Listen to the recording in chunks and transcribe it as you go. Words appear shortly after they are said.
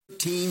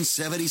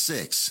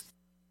1376.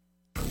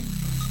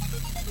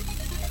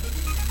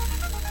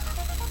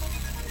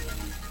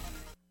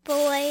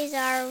 Boys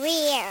are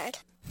weird.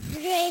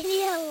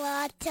 Radio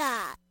Law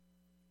Talk.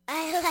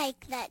 I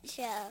like that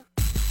show.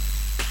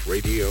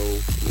 Radio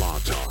Law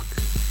Talk.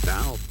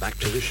 Now, back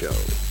to the show.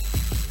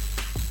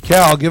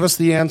 Cal, give us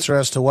the answer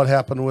as to what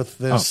happened with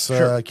this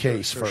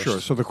case first. Sure.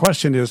 So the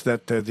question is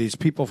that these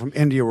people from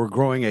India were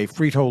growing a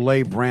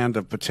Frito-Lay brand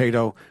of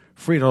potato.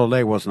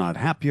 Frito-Lay was not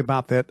happy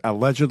about that,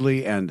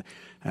 allegedly, and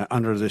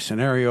under the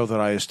scenario that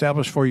I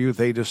established for you,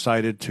 they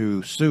decided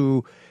to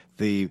sue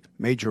the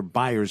major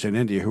buyers in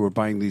India who were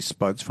buying these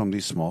spuds from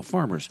these small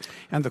farmers.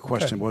 And the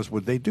question was,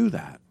 would they do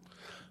that?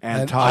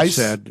 And Todd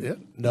said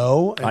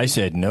no. I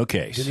said no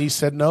case. Denise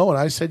said no, and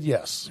I said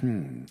yes.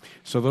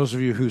 So those of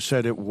you who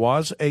said it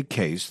was a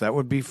case, that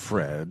would be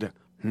Fred.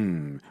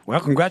 Well,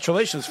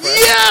 congratulations, Fred.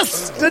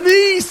 Yes,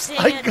 Denise,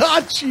 I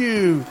got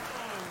you.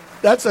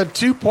 That's a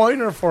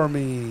 2-pointer for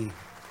me.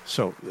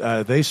 So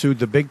they sued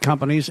the big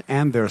companies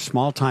and their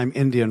small-time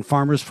Indian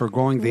farmers for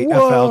growing the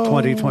FL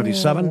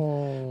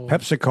 2027.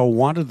 PepsiCo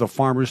wanted the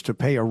farmers to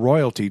pay a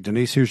royalty,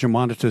 Denise, here's your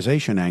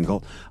monetization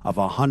angle, of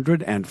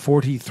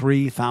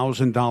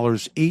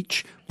 $143,000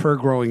 each per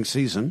growing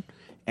season.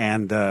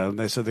 And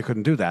they said they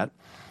couldn't do that.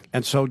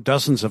 And so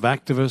dozens of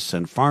activists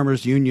and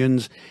farmers'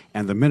 unions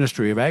and the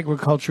Ministry of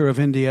Agriculture of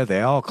India,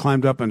 they all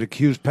climbed up and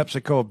accused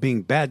PepsiCo of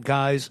being bad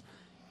guys.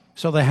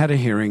 So they had a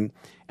hearing,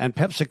 and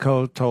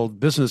PepsiCo told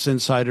Business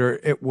Insider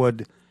it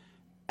would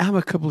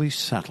amicably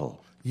settle.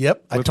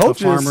 Yep, I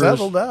told you it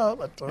settled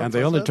out. And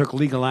they only took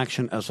legal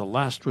action as a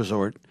last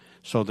resort,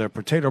 so their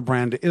potato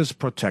brand is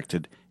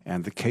protected,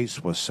 and the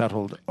case was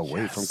settled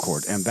away from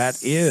court. And that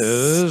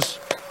is...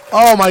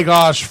 Oh, my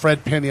gosh,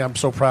 Fred Penny, I'm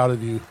so proud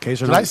of you.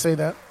 Did I say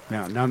that?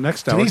 Yeah, now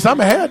next hour... Denise, I'm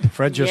ahead.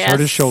 Fred just hurt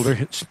his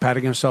shoulder,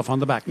 patting himself on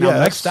the back. Now,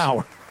 next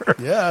hour...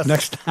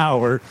 Next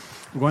hour,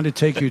 we're going to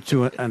take you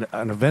to an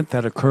event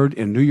that occurred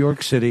in New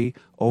York City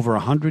over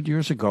 100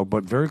 years ago,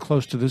 but very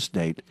close to this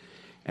date.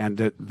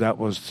 And that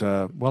was,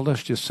 well,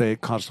 let's just say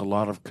it caused a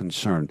lot of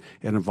concern.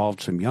 It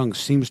involved some young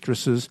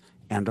seamstresses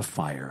and a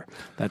fire.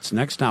 That's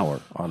next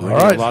hour on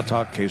Radio Law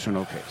Talk, Case or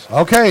No Case.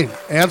 Okay,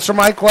 answer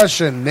my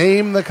question.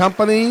 Name the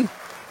company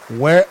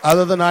where,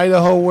 other than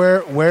Idaho, where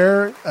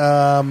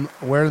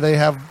they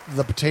have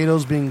the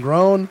potatoes being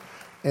grown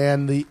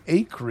and the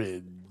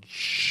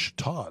acreage.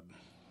 Todd,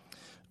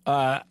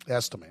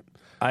 estimate.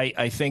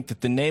 I think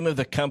that the name of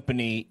the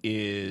company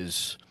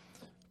is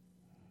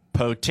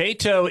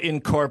Potato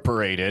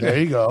Incorporated. There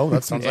you go.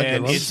 That sounds like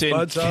and it's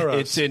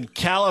in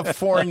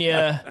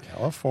California.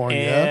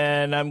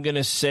 And I'm going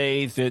to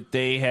say that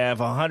they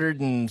have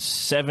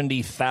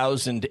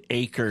 170,000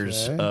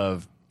 acres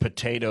of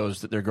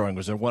potatoes that they're growing.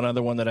 Was there one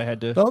other one that I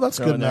had to? No, that's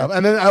good enough.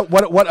 And then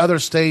what other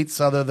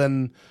states other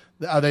than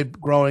are they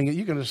growing it?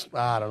 You can just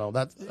I don't know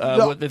that.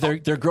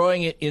 They're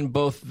growing it in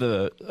both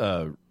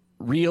the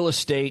real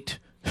estate.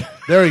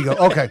 There you go.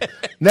 Okay,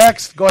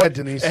 next, go ahead,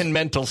 Denise. And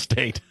mental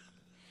state.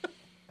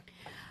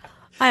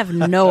 I have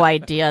no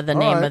idea the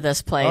name of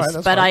this place,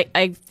 but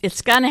I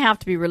it's going to have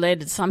to be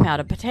related somehow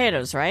to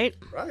potatoes, right?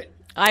 Right.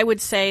 I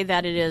would say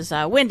that it is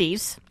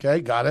Wendy's.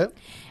 Okay, got it.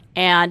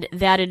 And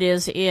that it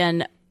is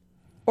in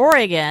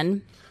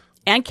Oregon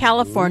and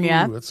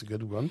California. Ooh, that's a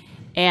good one.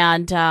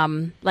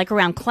 And like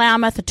around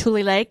Klamath, the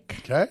Tule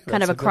Lake. Okay.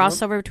 Kind of a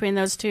crossover between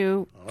those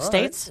two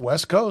states. Right.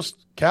 West Coast.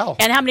 Cal.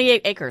 And how many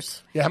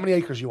acres? Yeah, how many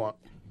acres you want?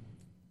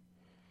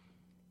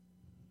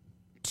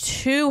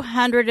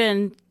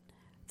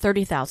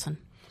 230,000.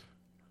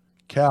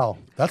 Cal,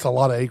 that's a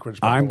lot of acreage.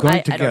 I'm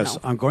going to guess.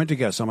 I'm going to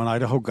guess. I'm an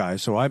Idaho guy,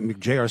 so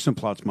J.R.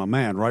 Simplot's my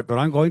man, right? But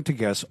I'm going to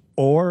guess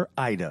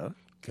Ida.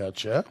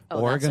 Gotcha.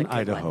 Oregon,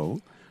 Idaho.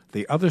 One.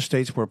 The other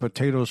states where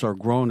potatoes are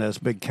grown as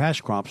big cash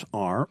crops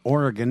are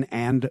Oregon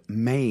and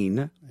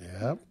Maine.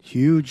 Yeah.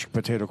 Huge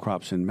potato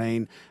crops in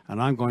Maine.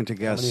 And I'm going to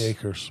guess... How many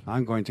acres?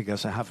 I'm going to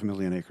guess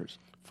 500,000 acres.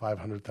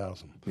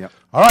 500,000. Yep.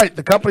 All right.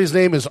 The company's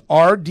name is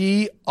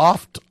R.D.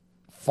 Oft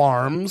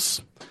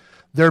Farms.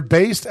 They're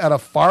based out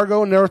of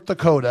Fargo, North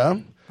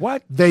Dakota.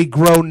 What? They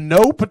grow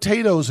no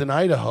potatoes in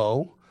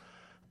Idaho.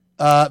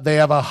 They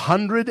have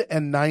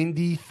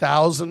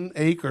 190,000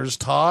 acres,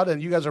 Todd,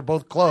 and you guys are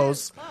both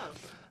close.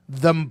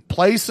 The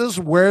places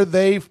where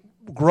they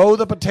grow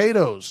the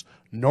potatoes,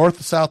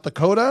 South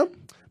Dakota,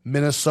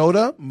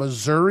 Minnesota,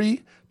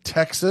 Missouri,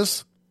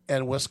 Texas,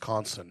 and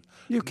Wisconsin.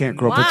 You can't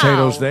grow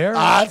potatoes there.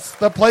 That's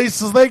the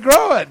places they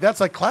grow it. That's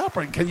a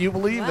clapper. Can you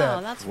believe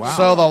that? That's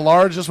So the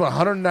largest one,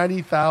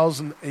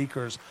 190,000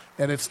 acres.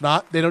 And it's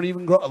not, they don't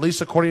even grow, at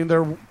least according to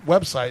their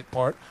website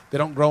part, they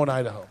don't grow in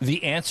Idaho.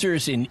 The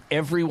answers in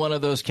every one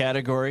of those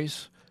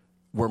categories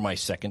were my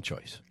second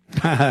choice.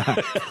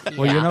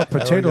 Well,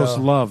 potatoes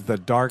love the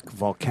dark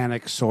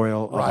volcanic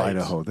soil of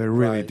Idaho. They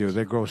really do.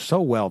 They grow so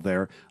well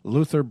there.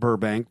 Luther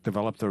Burbank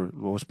developed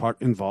was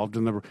part involved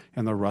in the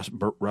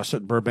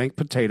russet Burbank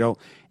potato.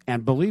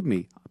 And believe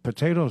me,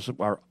 potatoes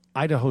are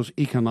Idaho's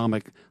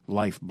economic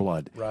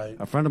lifeblood. Right.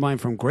 A friend of mine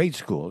from grade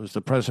school is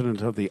the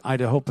president of the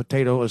Idaho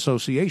Potato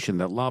Association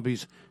that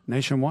lobbies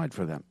nationwide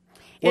for them.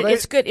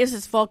 It's good.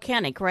 It's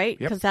volcanic, right?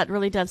 Because that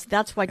really does.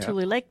 That's why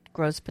Tule Lake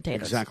grows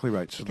potatoes. Exactly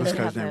right. So this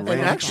guy's name.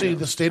 And actually,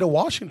 the state of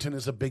Washington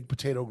is a big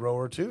potato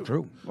grower too.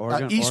 True.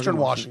 Eastern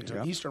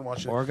Washington. Eastern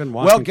Washington. Washington.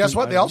 Well, guess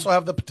what? They also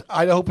have the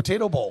Idaho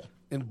Potato Bowl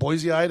in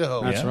Boise,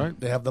 Idaho. That's right.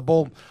 They have the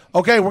bowl.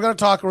 Okay, we're going to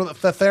talk the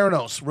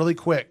Theranos really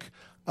quick.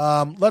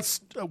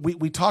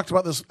 We talked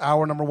about this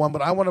hour number one,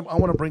 but I want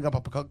to bring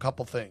up a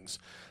couple things.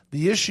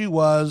 The issue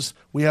was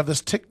we have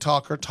this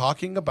TikToker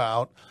talking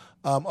about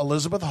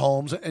Elizabeth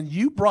Holmes, and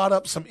you brought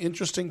up some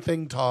interesting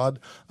thing, Todd,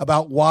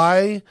 about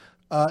why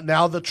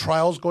now the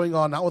trial's going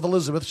on. Not with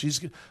Elizabeth;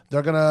 she's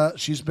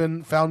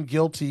been found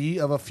guilty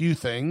of a few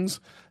things,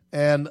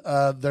 and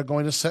they're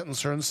going to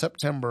sentence her in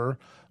September.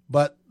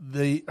 But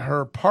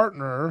her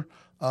partner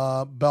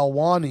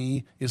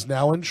Balwani is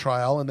now in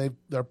trial, and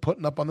they're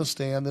putting up on the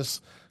stand this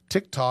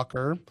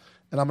TikToker,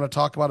 and I'm going to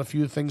talk about a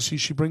few things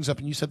she brings up.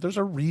 And you said there's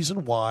a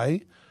reason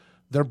why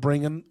they're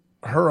bringing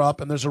her up,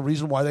 and there's a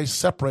reason why they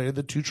separated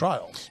the two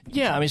trials.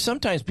 Yeah, I mean,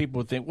 sometimes people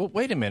would think, well,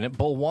 wait a minute,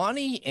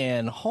 Balwani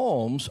and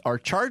Holmes are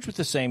charged with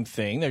the same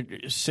thing. They're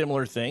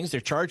similar things.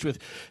 They're charged with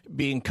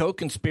being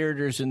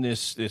co-conspirators in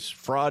this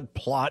fraud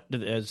plot,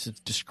 as it's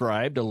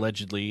described,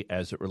 allegedly,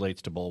 as it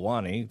relates to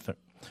Balwani.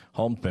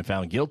 Holmes has been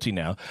found guilty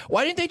now.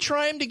 Why didn't they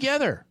try them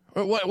together?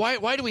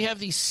 Why do we have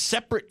these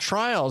separate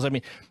trials? I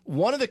mean,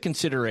 one of the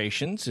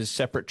considerations is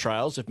separate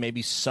trials if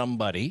maybe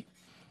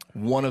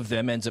one of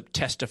them ends up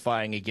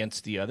testifying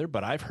against the other,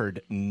 but I've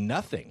heard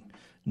nothing.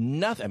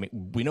 I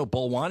mean, we know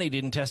Balwani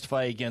didn't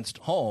testify against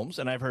Holmes,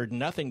 and I've heard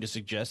nothing to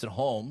suggest that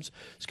Holmes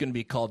is going to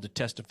be called to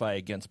testify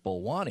against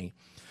Balwani.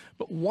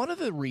 But one of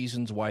the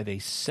reasons why they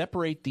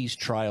separate these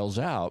trials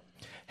out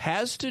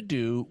has to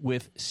do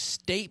with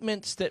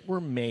statements that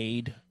were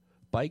made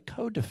by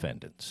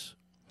co-defendants.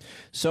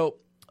 So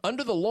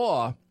under the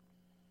law,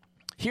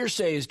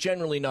 hearsay is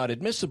generally not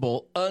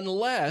admissible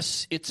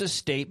unless it's a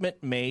statement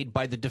made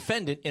by the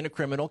defendant in a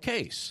criminal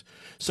case.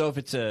 So if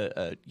it's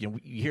you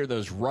hear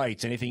those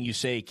rights, anything you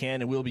say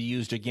can and will be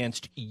used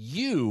against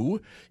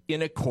you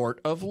in a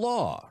court of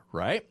law,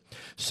 right?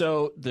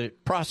 So the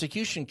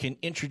prosecution can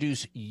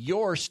introduce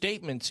your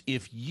statements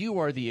if you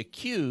are the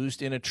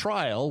accused in a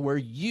trial where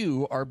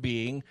you are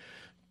being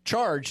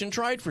charged and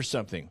tried for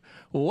something.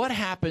 Well, what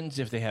happens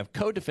if they have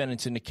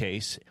co-defendants in the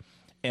case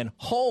and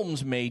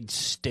Holmes made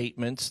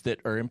statements that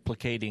are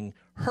implicating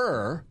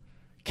her?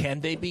 Can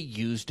they be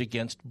used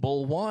against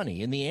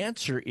Balwani? And the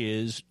answer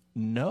is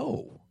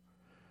no,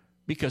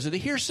 because of the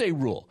hearsay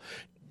rule.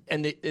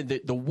 And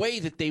the way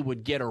that they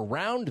would get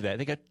around that,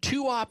 they got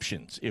two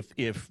options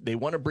if they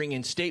want to bring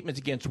in statements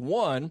against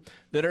one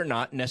that are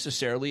not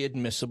necessarily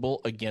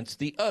admissible against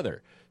the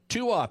other.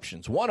 Two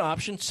options. One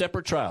option,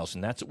 separate trials,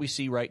 and that's what we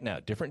see right now.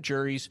 Different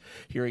juries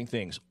hearing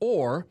things.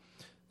 Or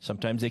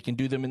sometimes they can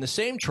do them in the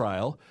same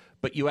trial,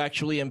 but you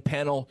actually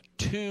impanel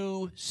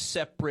two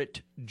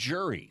separate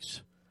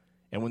juries.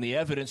 And when the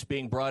evidence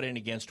being brought in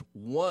against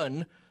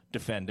one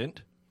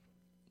defendant,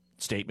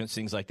 statements,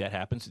 things like that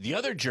happens, the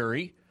other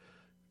jury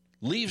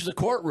leaves the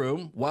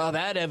courtroom while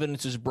that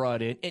evidence is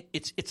brought in.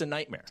 It's a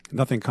nightmare.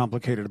 Nothing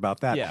complicated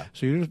about that. Yeah.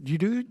 So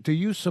do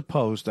you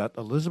suppose that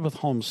Elizabeth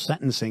Holmes'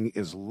 sentencing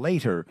is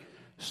later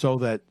so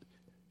that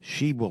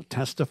she will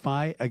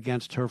testify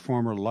against her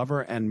former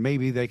lover, and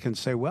maybe they can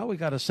say, well, we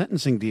got a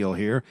sentencing deal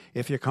here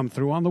if you come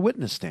through on the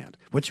witness stand,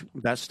 which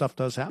that stuff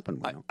does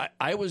happen.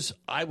 I was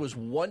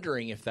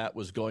wondering if that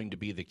was going to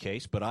be the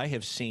case, but I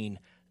have seen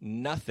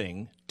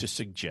nothing to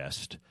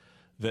suggest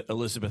that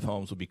Elizabeth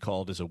Holmes will be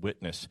called as a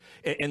witness.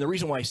 And the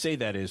reason why I say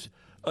that is,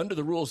 under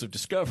the rules of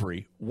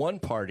discovery, one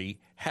party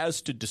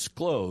has to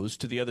disclose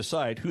to the other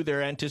side who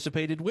their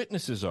anticipated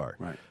witnesses are.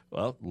 Right.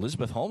 Well,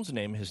 Elizabeth Holmes'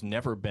 name has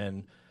never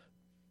been,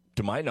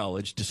 to my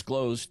knowledge,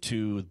 disclosed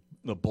to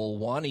the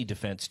Balwani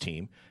defense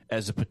team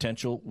as a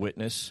potential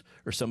witness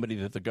or somebody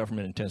that the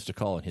government intends to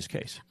call in his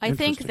case. I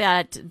think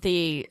that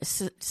the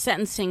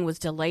sentencing was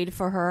delayed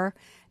for her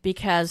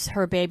because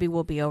her baby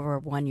will be over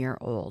 1 year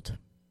old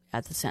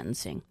at the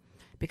sentencing.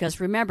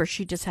 Because remember,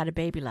 she just had a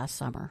baby last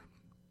summer.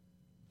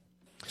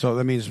 So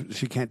that means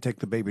she can't take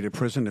the baby to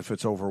prison if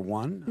it's over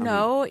one?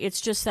 No, it's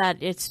just that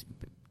it's,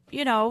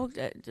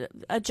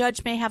 a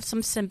judge may have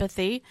some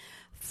sympathy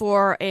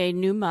for a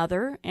new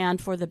mother and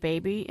for the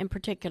baby in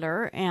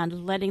particular,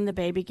 and letting the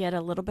baby get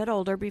a little bit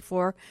older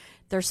before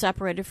they're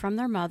separated from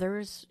their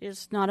mother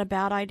is not a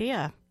bad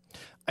idea.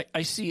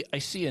 I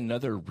see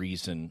another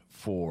reason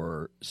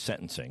for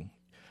sentencing.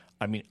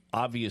 I mean,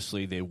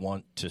 obviously they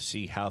want to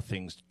see how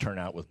things turn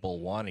out with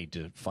Balwani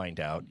to find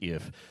out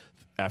if,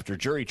 after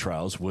jury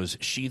trials, was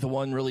she the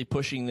one really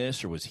pushing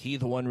this or was he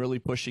the one really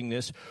pushing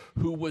this?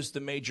 Who was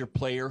the major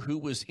player? Who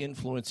was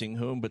influencing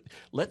whom? But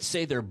let's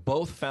say they're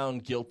both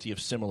found guilty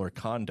of similar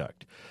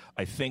conduct.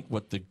 I think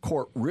what the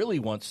court really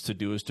wants to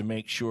do is to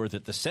make sure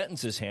that the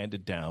sentences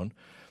handed down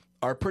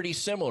are pretty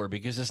similar,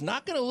 because it's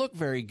not going to look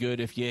very good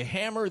if you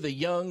hammer the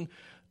young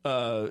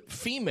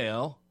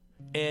female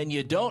and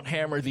you don't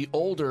hammer the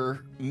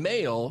older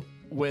male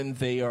when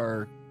they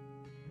are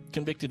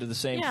convicted of the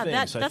same thing.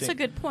 Yeah, So that's a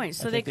good point.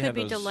 So they could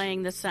be those...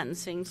 delaying the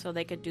sentencing so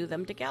they could do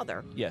them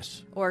together.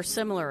 Yes. Or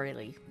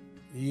similarly.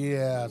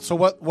 Yeah. So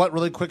what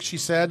really quick she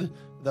said,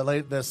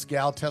 this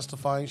gal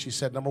testifying, she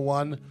said, number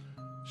one,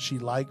 she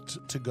liked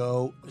to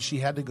go, she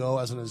had to go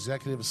as an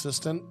executive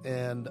assistant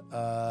and,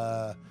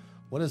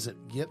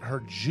 get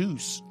her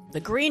juice. The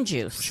green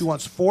juice. She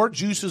wants 4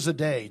 juices a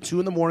day, 2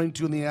 in the morning,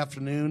 2 in the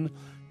afternoon.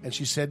 And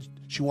she said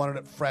she wanted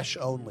it fresh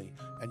only.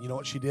 And you know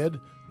what she did?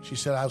 She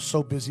said, I was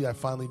so busy, I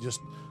finally just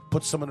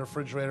put some in the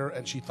refrigerator,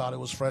 and she thought it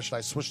was fresh. And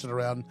I switched it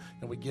around,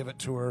 and we give it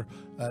to her,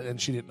 and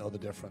she didn't know the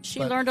difference. She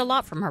learned a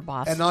lot from her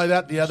boss. And not only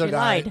that, the other she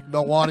guy, lied.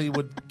 Milwani,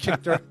 would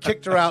kicked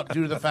her out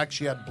due to the fact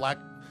she had black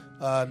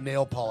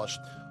nail polish.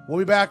 We'll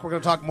be back. We're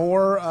going to talk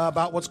more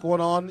about what's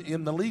going on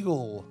in the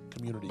legal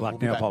community.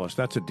 Black nail polish,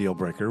 that's a deal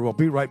breaker. We'll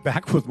be right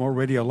back with more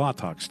Radio Law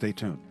Talk. Stay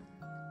tuned.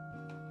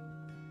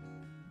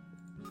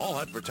 All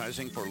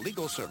advertising for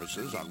legal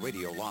services on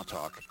Radio Law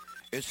Talk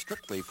is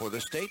strictly for the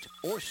state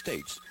or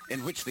states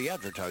in which the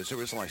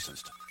advertiser is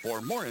licensed. For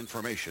more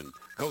information,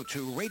 go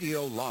to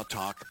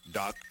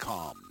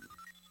radiolawtalk.com.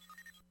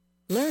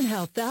 Learn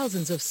how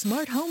thousands of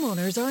smart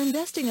homeowners are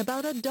investing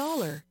about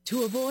 $1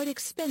 to avoid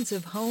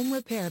expensive home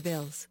repair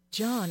bills.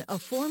 John, a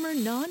former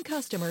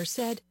non-customer,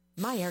 said,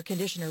 "My air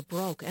conditioner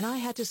broke and I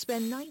had to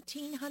spend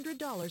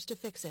 $1,900 to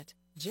fix it."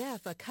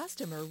 Jeff, a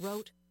customer,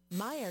 wrote,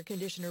 "My air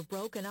conditioner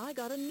broke and I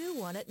got a new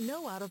one at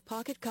no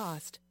out-of-pocket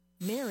cost."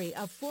 Mary,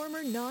 a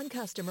former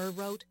non-customer,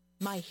 wrote,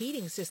 "My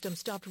heating system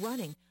stopped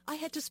running. I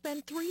had to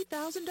spend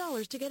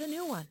 $3,000 to get a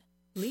new one."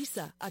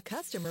 Lisa, a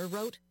customer,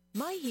 wrote,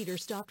 "My heater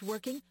stopped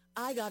working.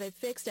 I got it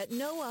fixed at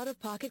no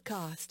out-of-pocket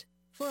cost."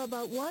 For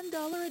about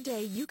 $1 a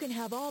day, you can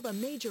have all the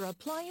major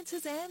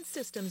appliances and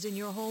systems in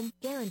your home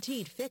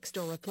guaranteed fixed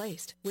or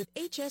replaced with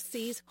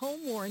HSC's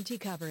home warranty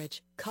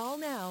coverage. Call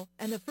now,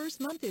 and the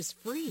first month is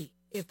free.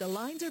 If the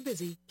lines are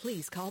busy,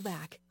 please call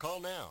back.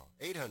 Call now,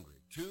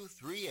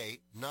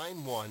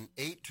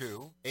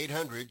 800-238-9182,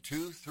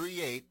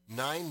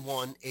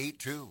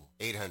 800-238-9182,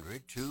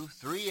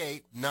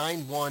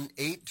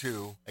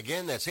 800-238-9182.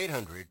 Again, that's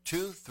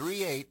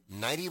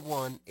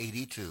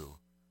 800-238-9182.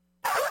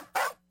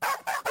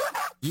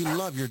 You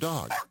love your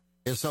dog.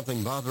 Is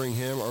something bothering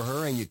him or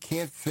her and you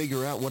can't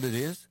figure out what it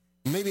is?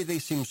 Maybe they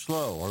seem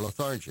slow or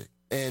lethargic,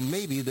 and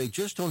maybe they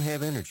just don't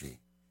have energy.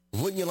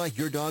 Wouldn't you like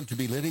your dog to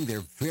be living their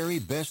very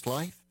best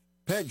life?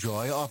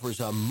 PetJoy offers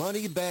a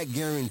money-back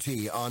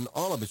guarantee on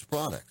all of its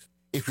products.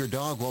 If your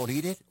dog won't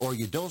eat it or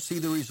you don't see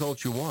the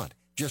results you want,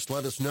 just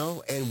let us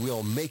know and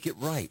we'll make it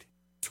right.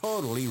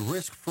 Totally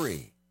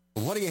risk-free.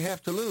 What do you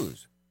have to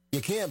lose? You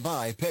can't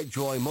buy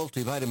PetJoy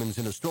multivitamins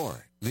in a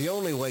store. The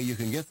only way you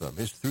can get them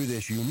is through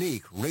this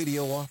unique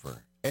radio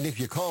offer. And if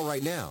you call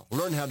right now,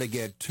 learn how to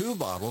get 2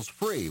 bottles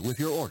free with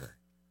your order.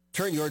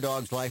 Turn your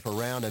dog's life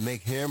around and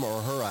make him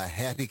or her a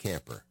happy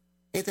camper.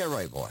 Ain't that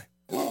right, boy?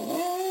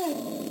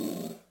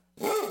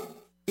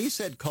 He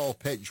said call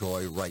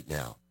PetJoy right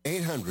now.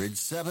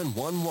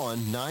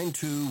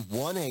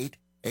 800-711-9218.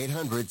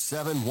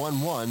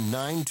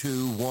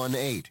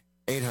 800-711-9218.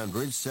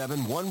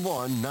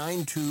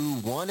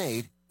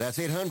 800-711-9218. That's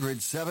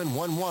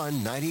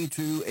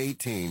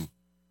 800-711-9218.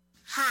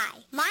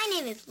 Hi, my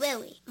name is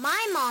Lily.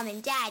 My mom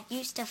and dad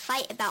used to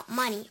fight about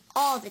money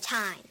all the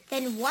time.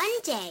 Then one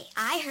day,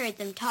 I heard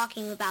them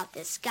talking about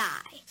this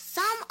guy,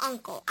 some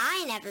uncle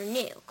I never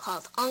knew,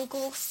 called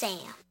Uncle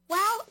Sam.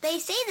 Well, they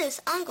say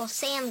this Uncle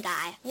Sam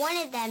guy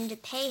wanted them to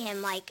pay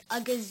him like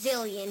 $1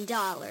 gazillion,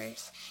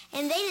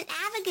 and they didn't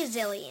have $1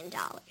 gazillion.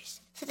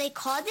 So they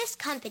called this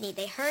company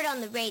they heard on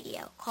the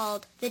radio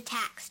called the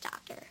Tax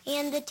Doctor.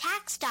 And the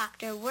Tax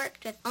Doctor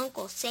worked with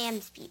Uncle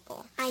Sam's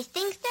people. I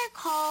think they're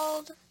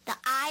called the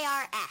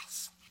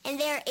IRS. And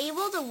they were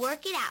able to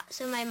work it out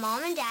so my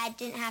mom and dad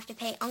didn't have to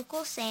pay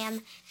Uncle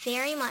Sam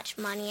very much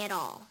money at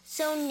all.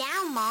 So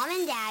now mom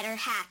and dad are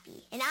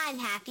happy, and I'm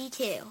happy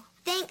too.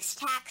 Thanks,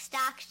 Tax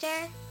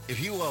Doctor.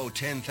 If you owe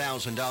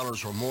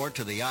 $10,000 or more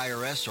to the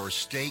IRS or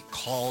state,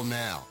 call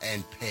now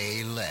and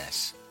pay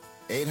less.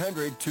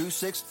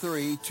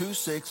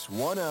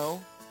 800-263-2610.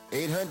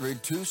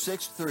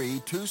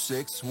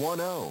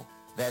 800-263-2610.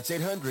 That's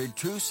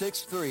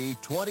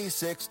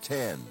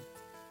 800-263-2610.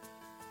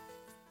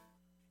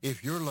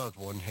 If your loved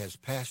one has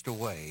passed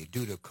away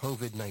due to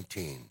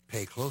COVID-19,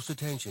 pay close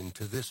attention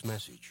to this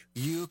message.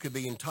 You could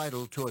be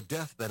entitled to a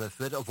death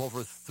benefit of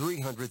over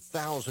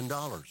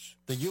 $300,000.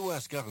 The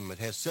U.S. government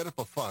has set up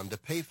a fund to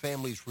pay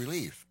families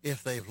relief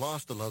if they've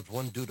lost a loved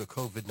one due to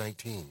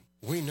COVID-19.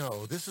 We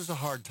know this is a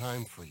hard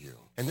time for you,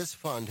 and this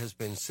fund has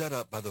been set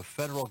up by the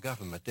federal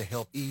government to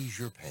help ease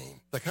your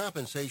pain. The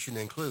compensation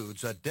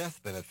includes a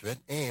death benefit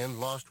and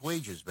lost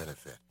wages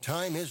benefit.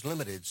 Time is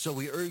limited, so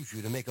we urge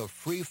you to make a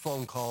free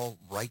phone call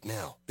right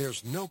now.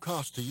 There's no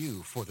cost to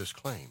you for this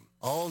claim.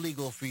 All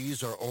legal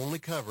fees are only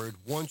covered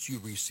once you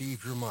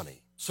receive your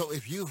money. So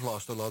if you've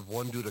lost a loved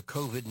one due to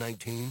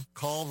COVID-19,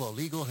 call the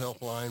legal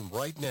helpline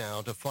right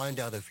now to find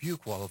out if you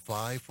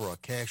qualify for a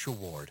cash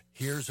award.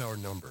 Here's our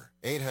number,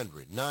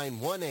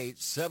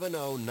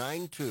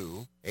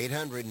 800-918-7092,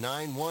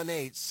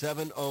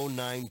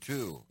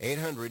 800-918-7092,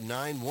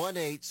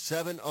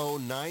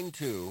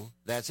 800-918-7092.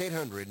 That's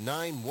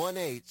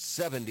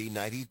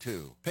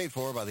 800-918-7092. Paid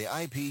for by the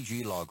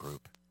IPG Law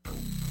Group.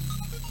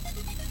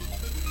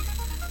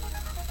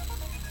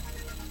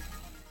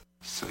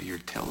 So you're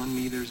telling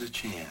me there's a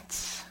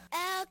chance?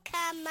 Oh,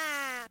 come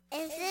on.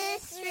 Is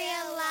this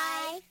real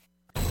life?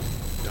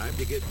 Time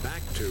to get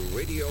back to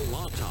Radio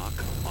Law Talk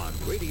on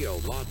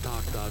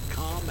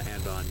RadioLawTalk.com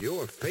and on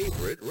your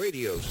favorite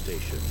radio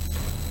station.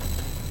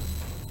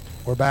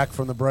 We're back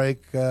from the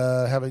break,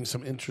 having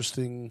some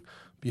interesting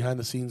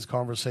behind-the-scenes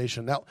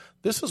conversation. Now,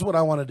 this is what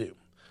I want to do.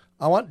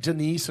 I want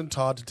Denise and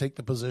Todd to take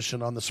the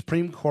position on the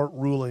Supreme Court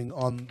ruling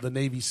on the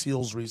Navy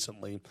SEALs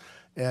recently.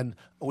 And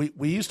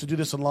we used to do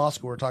this in law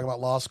school. We were talking about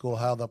law school,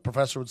 how the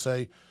professor would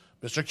say,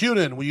 Mr.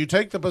 Cunin, will you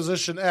take the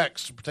position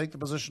X, take the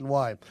position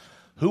Y?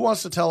 Who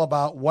wants to tell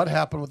about what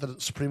happened with the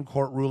Supreme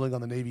Court ruling on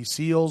the Navy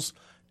SEALs?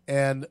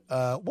 And,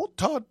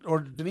 Todd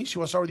or Denise, you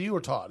want to start with you or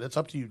Todd? It's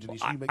up to you,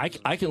 Denise.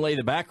 I can lay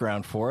the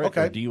background for it.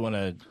 Okay. Or do you want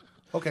to?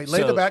 Okay,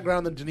 lay the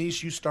background, then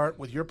Denise, you start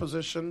with your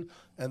position,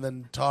 and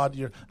then Todd,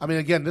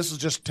 again, this is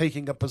just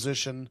taking a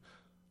position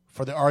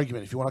for the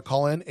argument. If you want to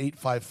call in,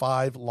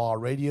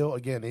 855-LAW-RADIO.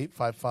 Again,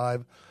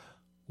 855-LAW.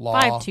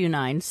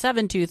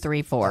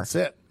 529-7234. That's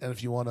it. And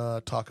if you want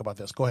to talk about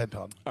this, go ahead,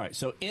 Todd. All right,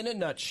 so in a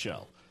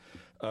nutshell,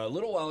 a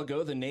little while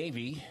ago, the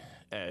Navy,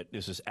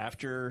 this is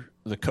after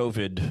the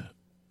COVID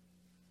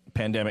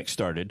pandemic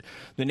started,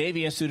 the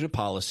Navy instituted a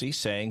policy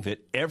saying that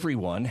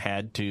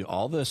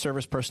all the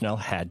service personnel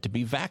had to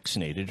be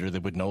vaccinated or they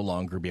would no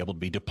longer be able to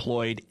be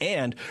deployed,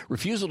 and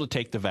refusal to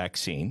take the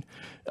vaccine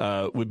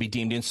would be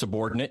deemed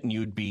insubordinate and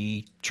you'd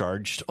be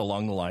charged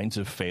along the lines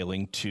of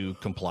failing to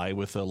comply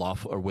with a law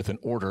or with an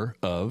order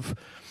of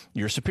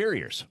your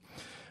superiors.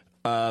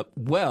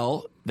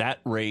 That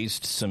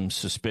raised some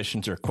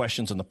suspicions or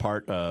questions on the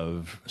part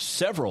of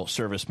several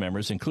service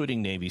members,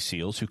 including Navy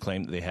SEALs, who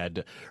claimed that they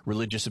had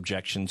religious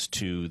objections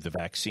to the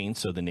vaccine.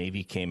 So the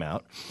Navy came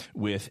out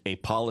with a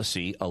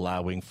policy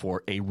allowing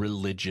for a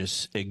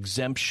religious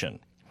exemption.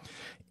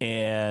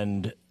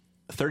 And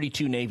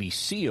 32 Navy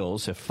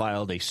SEALs have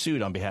filed a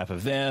suit on behalf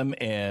of them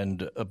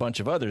and a bunch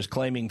of others,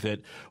 claiming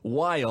that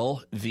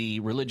while the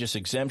religious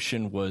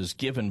exemption was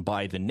given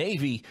by the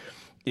Navy,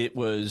 it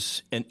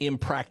was an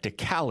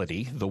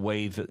impracticality, the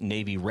way the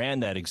Navy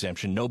ran that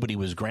exemption. Nobody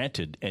was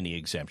granted any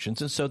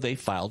exemptions, and so they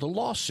filed a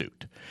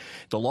lawsuit.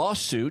 The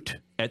lawsuit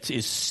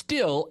is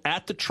still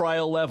at the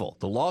trial level.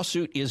 The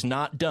lawsuit is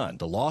not done.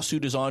 The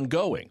lawsuit is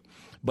ongoing.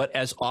 But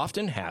as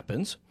often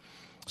happens,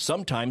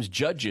 sometimes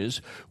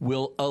judges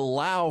will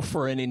allow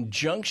for an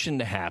injunction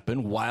to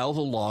happen while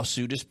the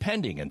lawsuit is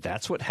pending, and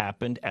that's what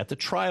happened at the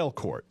trial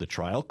court. The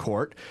trial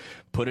court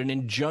put an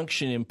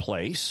injunction in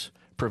place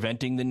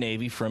preventing the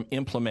Navy from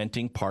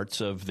implementing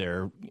parts of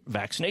their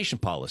vaccination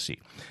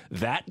policy.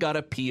 That got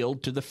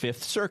appealed to the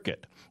Fifth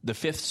Circuit. The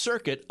Fifth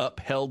Circuit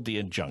upheld the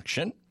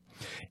injunction,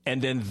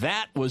 and then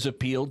that was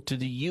appealed to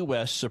the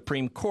U.S.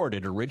 Supreme Court.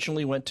 It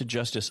originally went to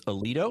Justice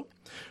Alito,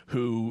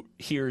 who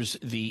hears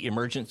the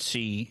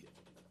emergency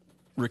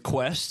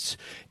requests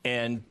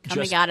and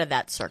coming out of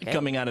that circuit,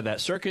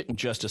 and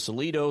Justice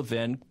Alito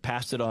then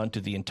passed it on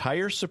to the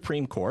entire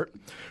Supreme Court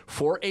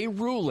for a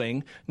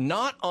ruling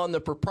not on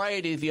the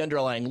propriety of the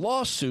underlying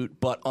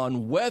lawsuit, but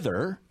on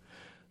whether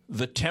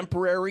the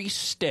temporary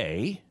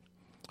stay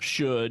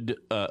should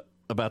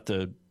about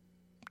the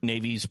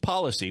Navy's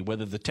policy,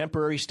 whether the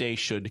temporary stay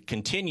should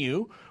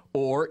continue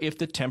or if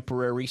the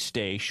temporary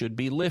stay should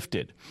be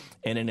lifted.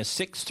 And in a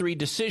 6-3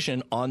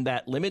 decision on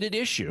that limited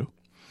issue,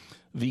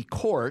 the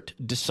court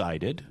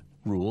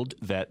ruled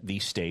that the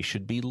stay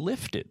should be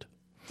lifted.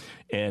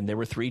 And there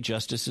were 3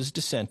 justices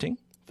dissenting.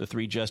 The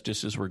 3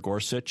 justices were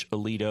Gorsuch,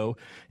 Alito,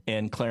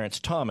 and Clarence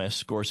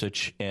Thomas.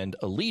 Gorsuch and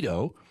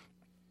Alito,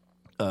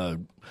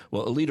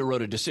 Alito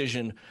wrote a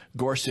decision.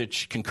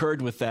 Gorsuch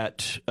concurred with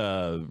that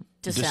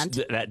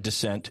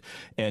dissent.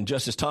 And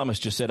Justice Thomas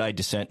just said, I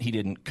dissent. He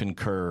didn't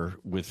concur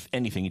with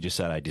anything. He just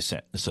said, I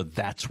dissent. So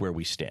that's where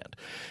we stand.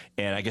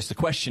 And I guess the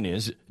question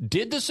is,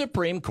 did the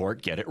Supreme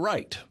Court get it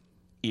right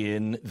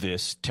in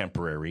this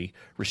temporary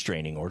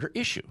restraining order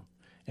issue?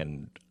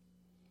 And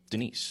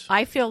Denise?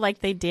 I feel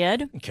like they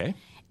did. Okay.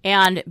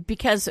 And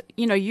because,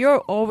 you're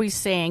always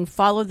saying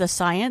follow the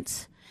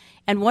science.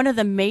 And one of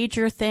the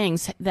major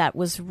things that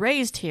was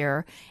raised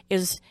here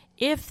is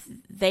if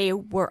they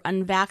were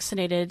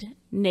unvaccinated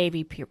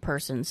Navy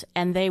persons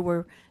and they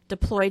were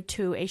deployed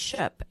to a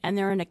ship and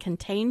they're in a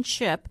contained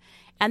ship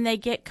and they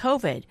get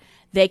COVID,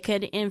 they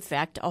could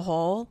infect a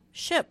whole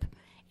ship.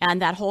 And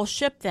that whole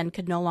ship then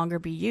could no longer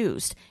be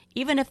used.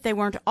 Even if they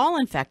weren't all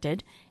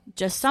infected,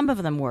 just some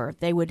of them were.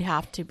 They would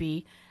have to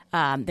be,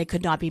 they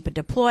could not be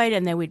deployed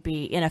and they would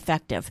be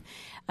ineffective,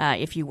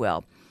 if you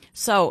will.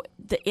 So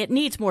it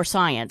needs more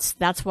science.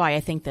 That's why I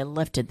think they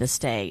lifted the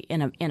stay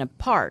in a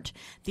part.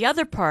 The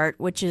other part,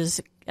 which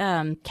is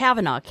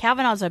Kavanaugh.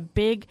 Kavanaugh's a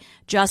big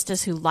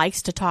justice who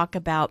likes to talk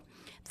about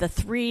the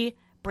three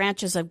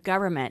branches of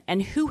government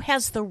and who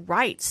has the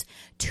rights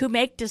to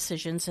make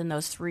decisions in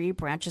those three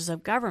branches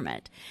of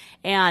government.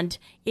 And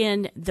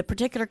in the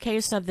particular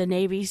case of the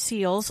Navy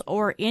SEALs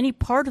or any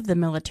part of the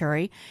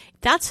military,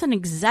 that's an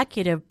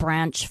executive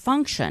branch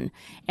function.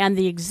 And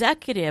the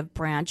executive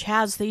branch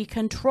has the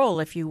control,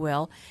 if you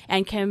will,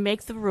 and can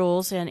make the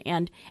rules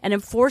and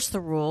enforce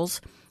the rules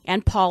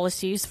and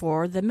policies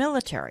for the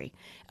military,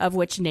 of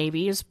which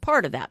Navy is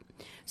part of that.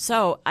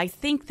 So I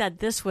think that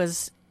this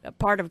was a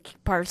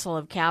parcel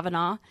of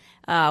Kavanaugh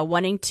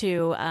wanting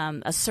to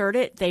assert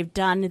it. They've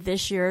done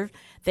this year.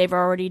 They've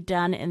already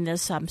done in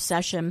this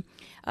session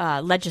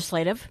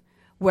legislative,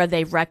 where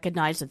they've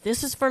recognized that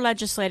this is for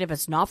legislative.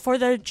 It's not for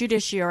the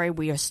judiciary.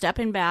 We are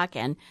stepping back,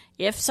 and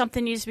if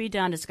something needs to be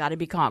done, it's got to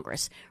be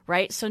Congress,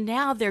 right? So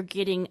now they're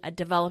getting a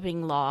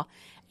developing law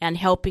and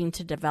helping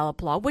to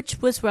develop law,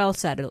 which was well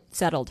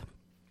settled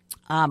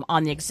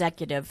on the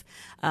executive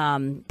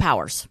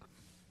powers.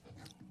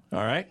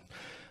 All right.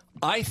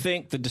 I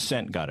think the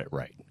dissent got it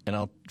right,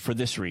 and for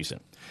this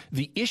reason.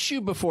 The issue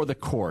before the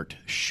court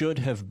should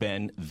have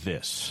been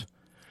this.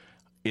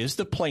 Is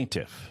the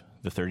plaintiff,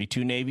 the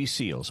 32 Navy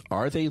SEALs,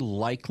 are they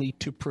likely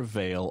to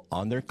prevail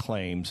on their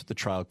claims at the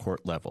trial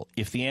court level?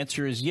 If the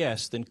answer is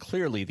yes, then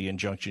clearly the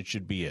injunction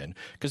should be in,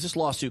 because this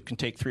lawsuit can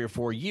take 3 or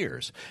 4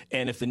 years.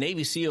 And if the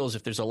Navy SEALs,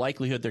 if there's a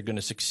likelihood they're going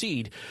to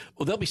succeed,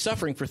 well, they'll be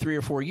suffering for 3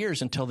 or 4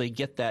 years until they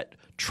get that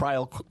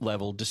trial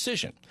level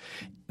decision.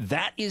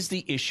 That is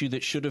the issue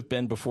that should have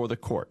been before the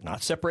court,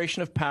 not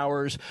separation of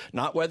powers,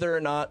 not whether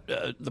or not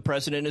the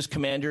president is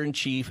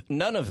commander-in-chief,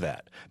 none of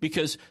that,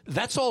 because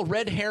that's all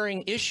red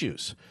herring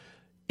issues.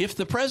 If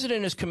the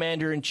president is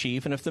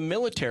commander-in-chief and if the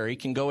military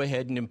can go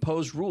ahead and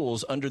impose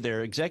rules under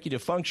their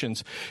executive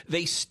functions,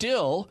 they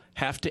still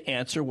have to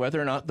answer whether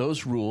or not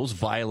those rules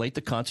violate the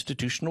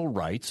constitutional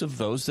rights of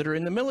those that are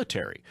in the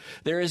military.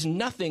 There is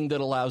nothing that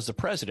allows the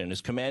president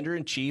as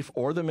commander-in-chief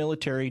or the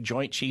military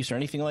joint chiefs or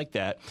anything like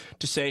that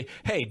to say,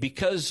 hey,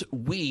 because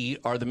we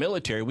are the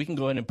military, we can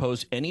go ahead and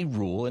impose any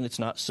rule and it's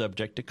not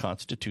subject to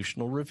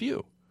constitutional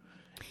review.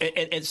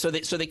 And so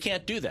they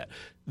can't do that.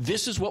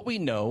 This is what we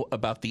know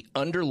about the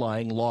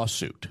underlying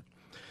lawsuit.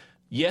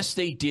 Yes,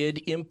 the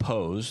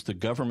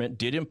government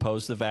did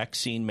impose the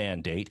vaccine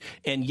mandate,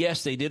 and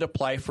yes, they did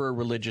apply for a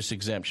religious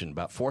exemption.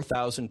 About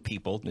 4,000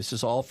 people, this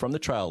is all from the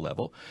trial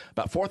level,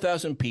 about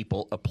 4,000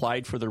 people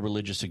applied for the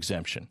religious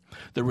exemption.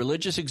 The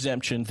religious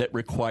exemption that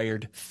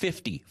required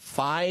 50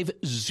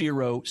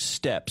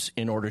 steps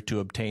in order to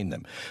obtain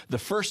them. The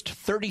first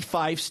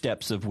 35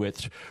 steps of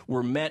which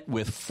were met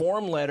with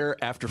form letter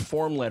after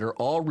form letter,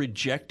 all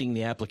rejecting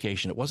the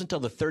application. It wasn't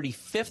until the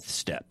 35th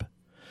step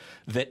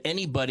that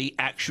anybody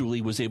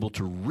actually was able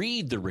to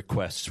read the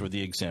requests for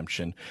the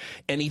exemption,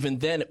 and even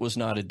then it was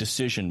not a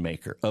decision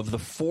maker. Of the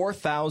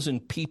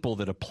 4,000 people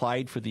that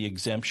applied for the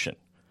exemption,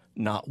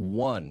 not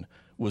one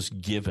was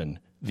given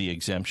the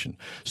exemption.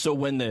 So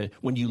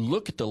when you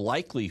look at the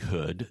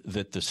likelihood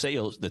that the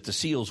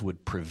SEALs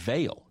would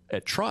prevail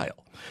at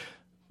trial,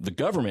 the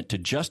government, to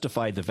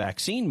justify the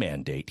vaccine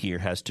mandate here,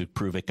 has to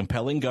prove a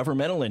compelling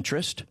governmental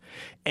interest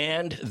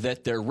and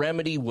that their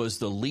remedy was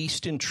the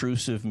least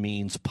intrusive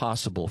means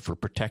possible for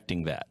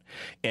protecting that.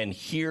 And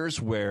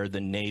here's where the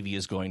Navy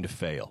is going to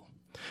fail.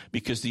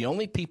 Because the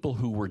only people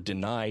who were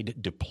denied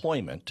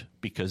deployment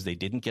because they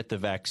didn't get the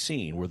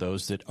vaccine were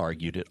those that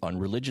argued it on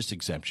religious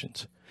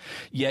exemptions.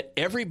 Yet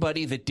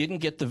everybody that didn't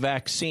get the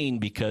vaccine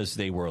because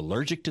they were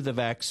allergic to the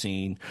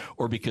vaccine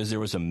or because there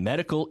was a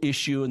medical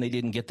issue and they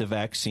didn't get the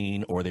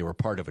vaccine or they were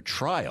part of a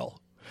trial,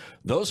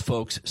 those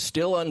folks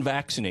still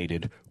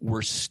unvaccinated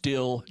were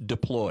still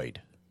deployed.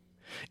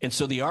 And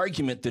so the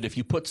argument that if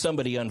you put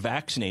somebody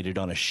unvaccinated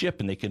on a ship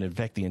and they can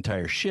infect the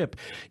entire ship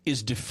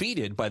is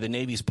defeated by the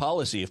Navy's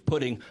policy of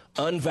putting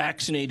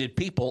unvaccinated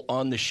people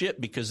on the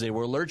ship because they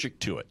were allergic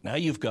to it. Now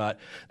you've got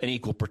an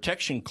equal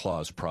protection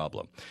clause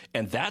problem.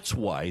 And that's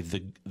why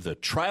the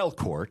trial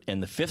court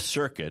and the Fifth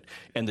Circuit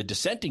and the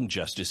dissenting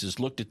justices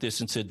looked at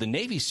this and said the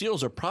Navy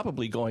SEALs are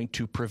probably going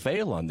to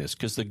prevail on this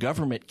because the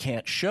government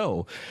can't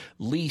show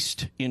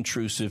least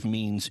intrusive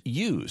means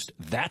used.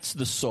 That's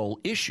the sole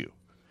issue.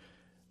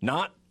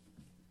 Not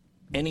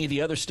any of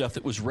the other stuff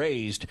that was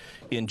raised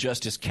in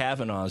Justice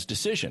Kavanaugh's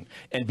decision.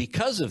 And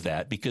because of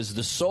that, because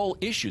the sole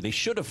issue, they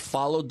should have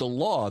followed the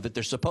law that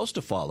they're supposed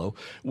to follow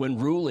when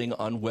ruling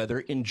on whether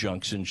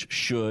injunctions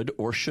should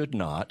or should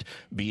not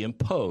be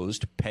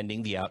imposed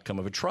pending the outcome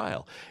of a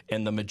trial.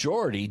 And the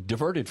majority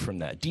deviated from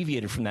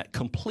that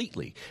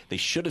completely. They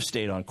should have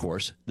stayed on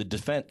course. The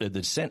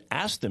dissent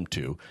asked them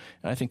to,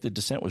 and I think the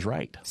dissent was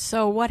right.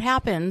 So what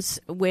happens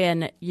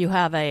when you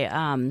have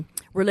a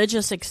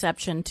religious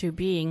exception to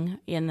being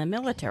in the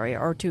military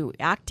or to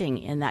acting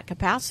in that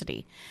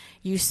capacity?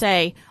 You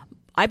say,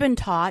 I've been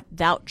taught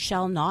thou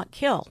shalt not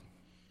kill.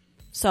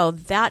 So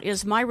that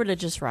is my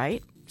religious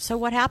right. So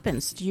what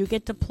happens? Do you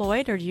get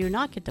deployed or do you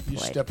not get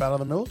deployed? You step out of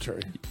the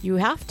military. You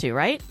have to,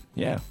 right?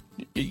 Yeah.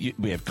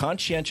 We have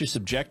conscientious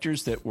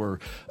objectors that were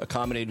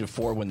accommodated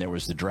for when there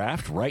was the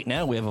draft. Right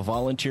now, we have a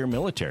volunteer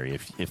military.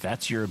 If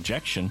that's your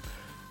objection,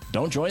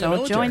 don't join the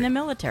military. Don't join the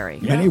military.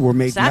 Many were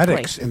made Exactly.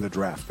 medics in the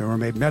draft. There were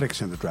made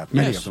medics in the draft.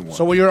 Many of them were.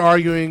 So what you're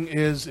arguing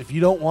is if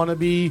you want to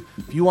be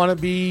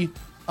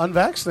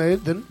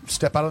unvaccinated, then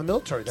step out of the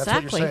military. That's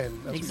Exactly. what you're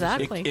saying. That's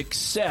Exactly. What you're saying.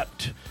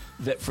 Except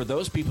that for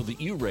those people that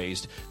you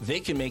raised, they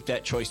can make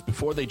that choice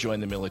before they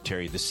join the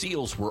military. The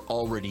SEALs were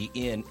already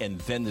in, and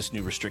then this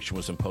new restriction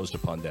was imposed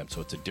upon them.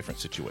 So it's a different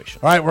situation.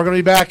 All right, we're going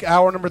to be back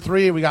hour number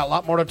 3. We got a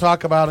lot more to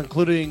talk about,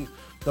 including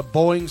the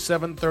Boeing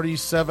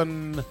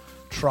 737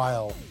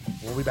 trial.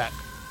 We'll be back.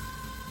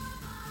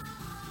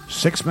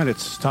 6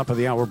 minutes, top of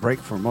the hour break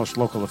for most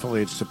local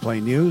affiliates to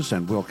play news,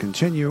 and we'll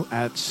continue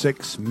at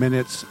 6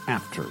 minutes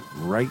after,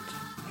 right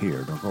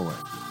here. Don't go away.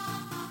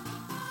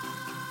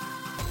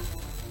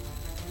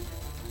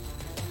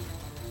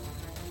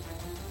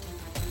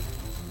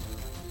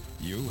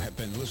 You have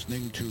been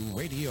listening to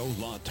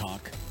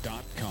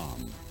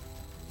RadioLawTalk.com,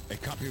 a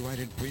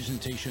copyrighted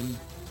presentation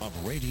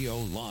of Radio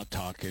Law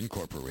Talk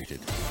Incorporated.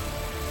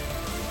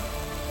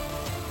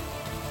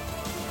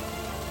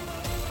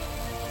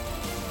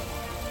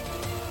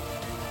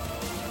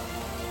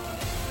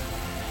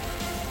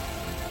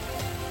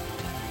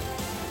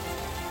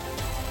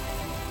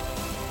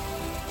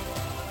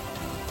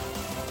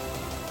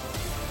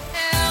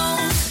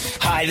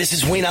 Hi, this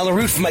is Wayne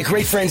Alaroot from my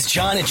great friends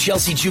John and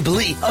Chelsea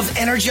Jubilee of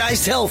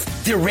Energized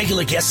Health. They're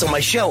regular guests on my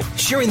show,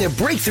 sharing their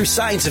breakthrough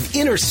science of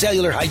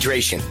intercellular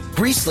hydration.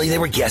 Recently, they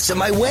were guests at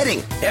my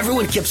wedding.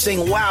 Everyone kept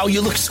saying, wow,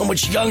 you look so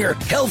much younger,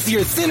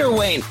 healthier, thinner,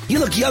 Wayne. You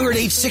look younger at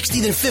age 60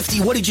 than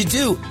 50. What did you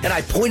do? And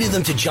I pointed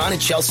them to John and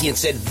Chelsea and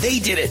said, they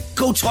did it.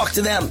 Go talk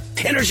to them.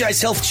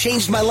 Energized Health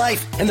changed my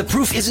life. And the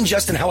proof isn't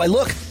just in how I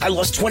look. I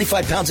lost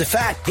 25 pounds of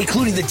fat,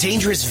 including the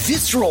dangerous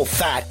visceral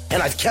fat.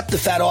 And I've kept the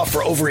fat off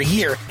for over a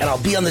year. And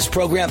I'll be on this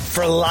program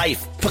for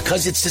life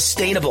because it's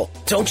sustainable.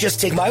 Don't just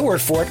take my word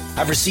for it.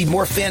 I've received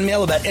more fan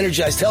mail about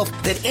Energized Health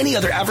than any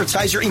other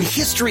advertiser in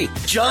history.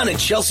 John and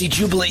Chelsea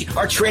Jubilee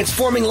are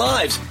transforming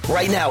lives.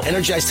 Right now,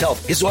 Energized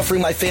Health is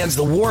offering my fans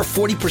the WAR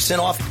 40%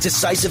 off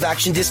decisive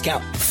action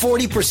discount.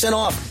 40%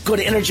 off. Go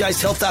to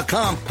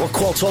EnergizedHealth.com or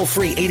call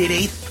toll-free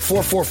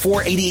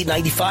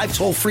 888-444-8895,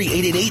 toll-free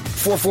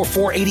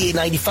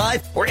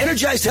 888-444-8895, or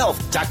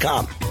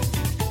EnergizedHealth.com.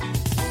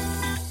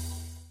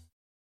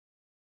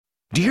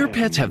 Do your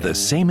pets have the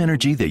same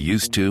energy they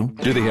used to?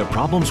 Do they have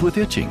problems with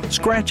itching,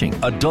 scratching,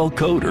 a dull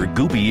coat, or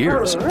goopy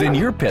ears? Then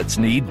your pets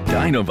need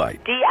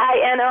Dinovite.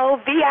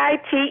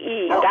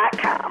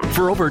 DINOVITE.com.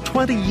 For over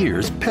 20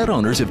 years, pet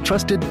owners have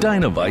trusted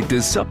Dinovite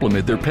to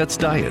supplement their pet's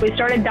diet. We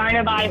started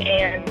Dinovite,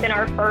 and in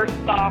our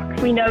first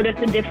box, we noticed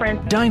a difference.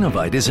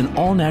 Dinovite is an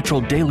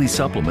all-natural daily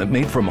supplement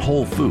made from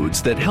whole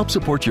foods that help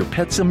support your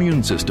pet's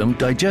immune system,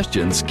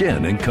 digestion,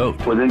 skin, and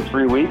coat. Within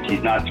 3 weeks,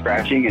 he's not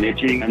scratching and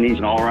itching, and he's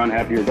an all-around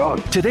happier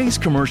dog. Today's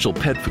commercial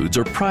pet foods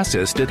are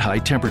processed at high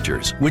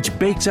temperatures, which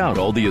bakes out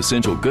all the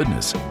essential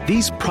goodness.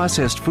 These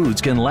processed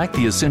foods can lack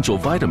the essential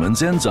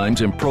vitamins,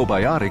 enzymes, and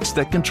probiotics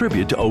that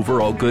contribute to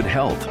overall good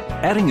health.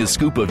 Adding a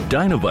scoop of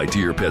Dinovite to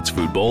your pet's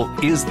food bowl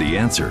is the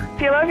answer.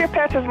 If you love your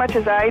pets as much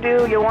as I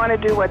do, you'll want to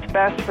do what's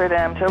best for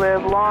them to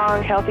live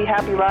long, healthy,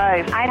 happy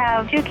lives. I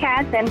have 2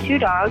 cats and 2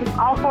 dogs.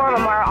 All 4 of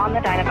them are on the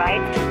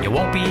Dinovite. You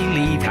won't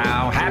believe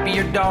how happy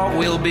your dog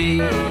will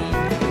be.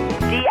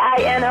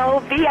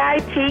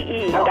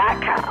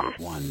 DINOVITE.com.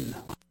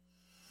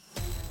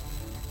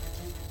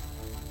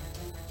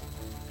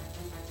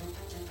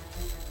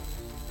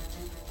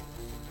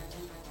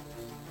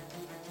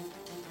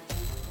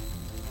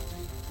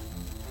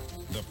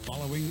 The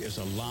following is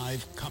a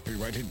live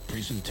copyrighted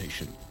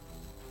presentation.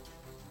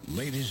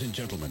 Ladies and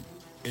gentlemen,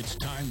 it's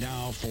time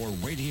now for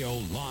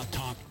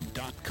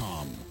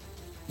RadioLawTalk.com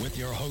with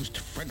your host,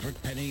 Frederick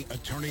Penny,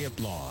 attorney at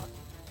law.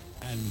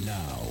 And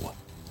now,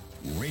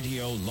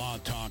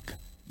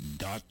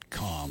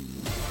 RadioLawTalk.com.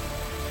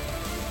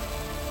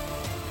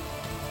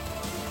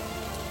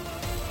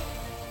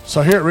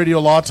 So here at Radio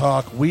Law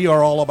Talk, we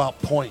are all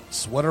about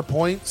points. What are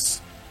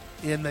points?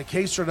 In the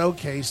case or no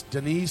case,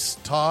 Denise,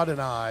 Todd,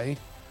 and I,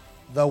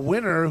 the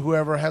winner,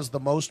 whoever has the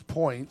most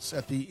points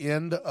at the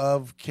end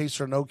of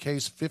case or no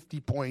case,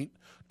 50-point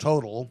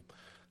total,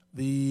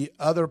 the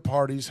other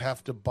parties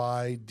have to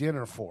buy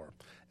dinner for.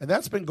 And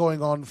that's been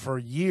going on for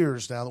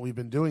years now that we've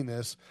been doing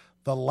this.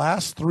 The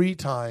last 3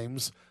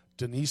 times,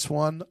 Denise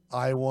won,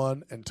 I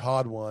won, and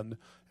Todd won. And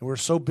we were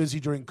so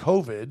busy during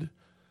COVID,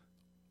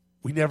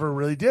 we never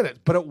really did it.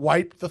 But it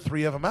wiped the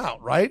 3 of them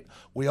out, right?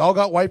 We all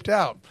got wiped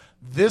out.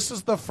 This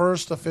is the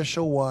first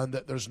official one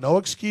that there's no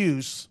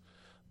excuse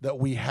that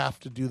we have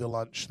to do the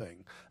lunch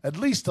thing. At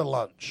least a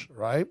lunch,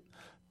 right?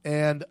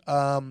 And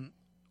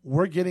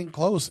we're getting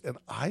close. And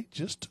I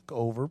just took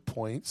over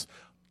points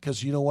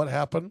because you know what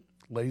happened?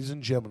 Ladies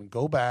and gentlemen,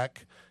 go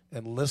back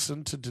and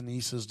listen to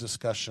Denise's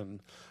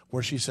discussion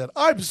where she said,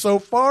 I'm so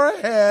far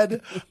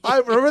ahead. I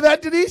remember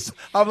that, Denise?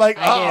 I'm like,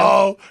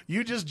 uh-oh,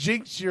 you just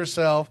jinxed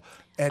yourself.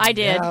 And I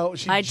did. Now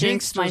she I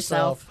jinxed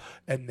myself.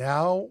 And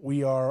now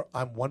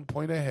I'm 1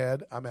 point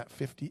ahead. I'm at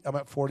 50. I'm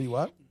at 40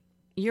 what?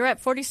 You're at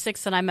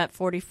 46 and I'm at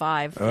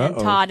 45. Uh-oh. And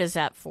Todd is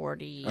at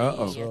 40.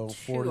 So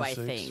 46,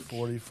 I think.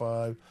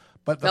 45.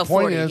 But the point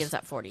 40, is, he is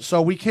at 40.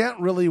 So we can't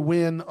really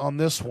win on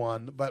this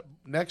one. But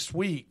next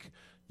week,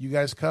 you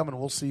guys come and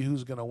we'll see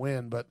who's going to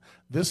win. But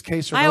this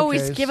case or I no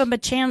always case, give him a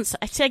chance.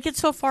 I get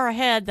so far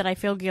ahead that I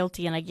feel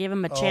guilty, and I give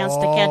him a chance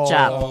to catch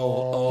up.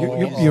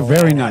 You're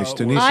very nice,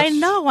 Denise. I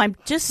know. I'm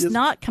just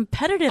not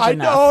competitive I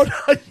enough.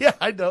 know. Yeah,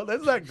 I know.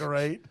 Isn't that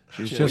great?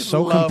 She's just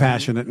so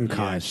compassionate and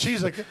kind.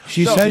 She's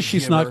she says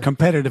she's not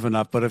competitive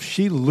enough, but if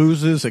she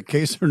loses a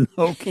case or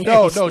no case.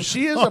 No,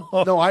 she is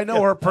I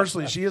know her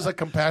personally. She is a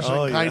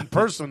compassionate, kind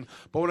person.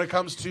 But when it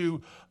comes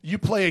to you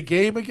play a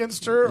game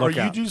against her or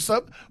you do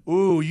something,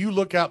 you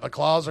look out. The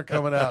claws are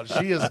coming out.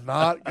 She is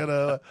not going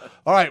to.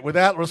 All right, with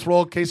that, let's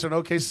roll case or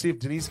no case, see if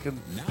Denise can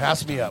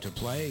pass me up. To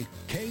play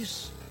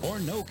case or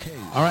no case.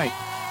 All right.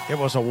 It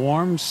was a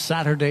warm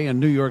Saturday in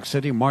New York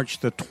City,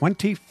 March the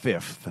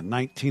 25th,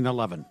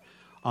 1911.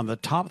 On the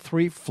top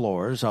 3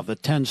 floors of the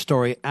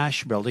 10-story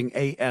Ash Building,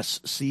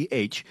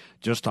 ASCH,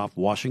 just off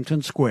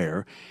Washington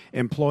Square,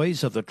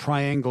 employees of the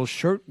Triangle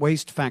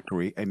Shirtwaist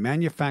Factory, a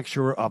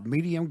manufacturer of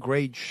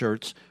medium-grade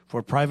shirts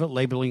for private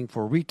labeling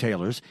for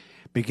retailers,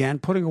 began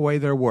putting away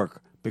their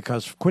work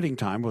because quitting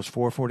time was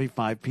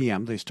 4:45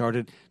 p.m.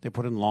 They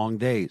put in long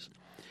days.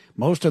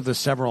 Most of the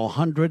several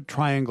hundred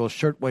Triangle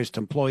Shirtwaist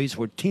employees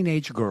were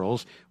teenage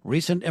girls,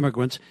 recent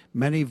immigrants.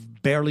 Many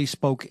barely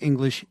spoke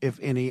English, if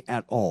any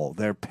at all.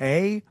 Their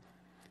pay,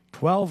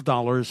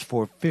 $12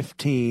 for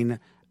 15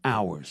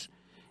 hours.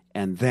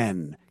 And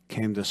then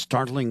came the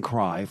startling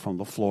cry from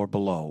the floor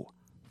below,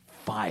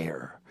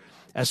 fire.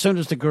 As soon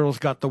as the girls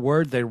got the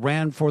word, they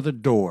ran for the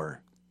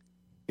door.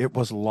 It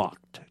was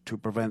locked to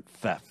prevent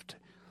theft.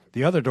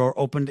 The other door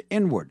opened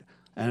inward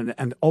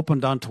and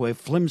opened onto a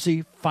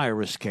flimsy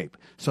fire escape.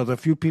 So the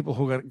few people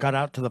who got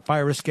out to the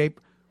fire escape,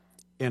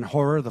 in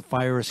horror, the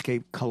fire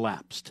escape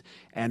collapsed.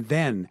 And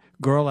then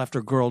girl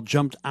after girl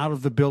jumped out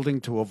of the building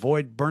to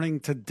avoid burning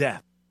to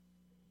death.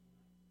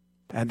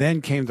 And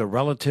then came the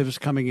relatives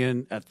coming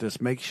in at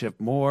this makeshift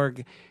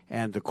morgue,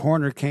 and the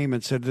coroner came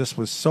and said this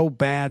was so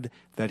bad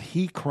that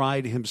he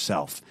cried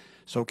himself.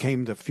 So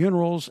came the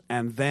funerals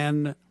and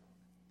then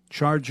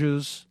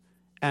charges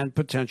and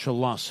potential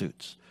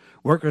lawsuits.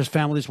 Workers'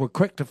 families were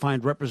quick to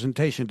find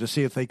representation to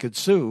see if they could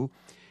sue,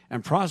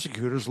 and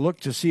prosecutors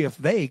looked to see if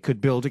they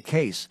could build a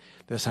case.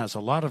 This has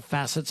a lot of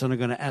facets, and I'm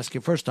going to ask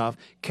you first off,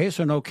 case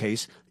or no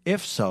case?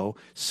 If so,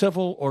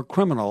 civil or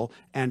criminal?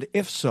 And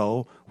if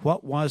so,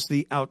 what was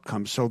the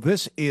outcome? So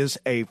this is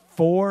a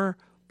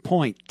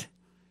 4-point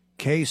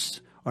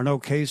case or no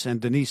case, and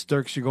Denise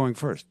Dirks, you're going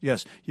first.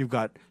 Yes, you've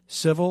got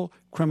civil,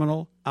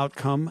 criminal,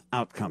 outcome.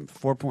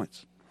 4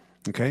 points.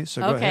 Okay,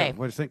 so go ahead.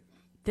 What do you think?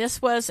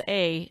 This was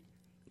a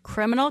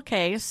criminal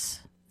case,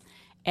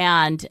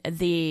 and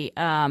the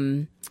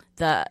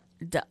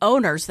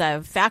owners,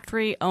 the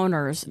factory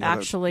owners,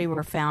 actually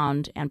were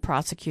found and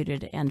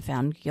prosecuted and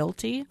found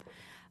guilty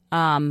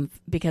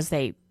because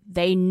they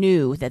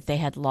knew that they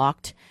had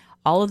locked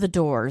all of the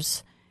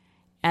doors.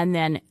 And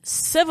then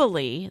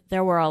civilly,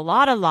 there were a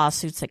lot of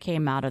lawsuits that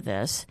came out of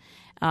this.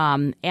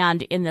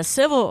 And in the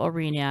civil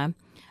arena,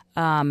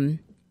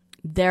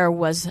 there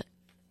was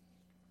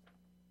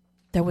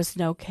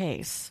no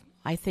case.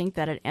 I think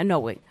that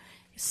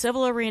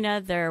civil arena,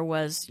 there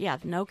was,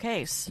 no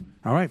case.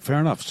 All right, fair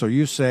enough. So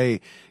you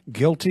say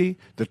guilty.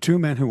 The 2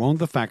 men who owned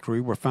the factory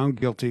were found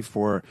guilty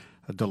for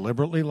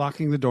deliberately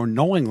locking the door,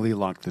 knowingly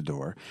locked the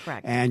door.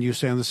 Correct. And you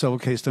say in the civil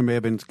case there may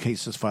have been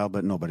cases filed,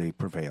 but nobody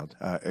prevailed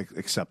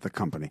except the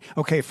company.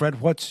 Okay, Fred,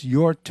 what's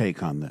your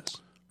take on this?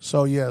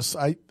 So, yes,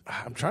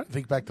 I'm trying to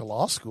think back to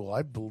law school.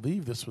 I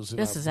believe this was in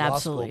our law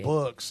school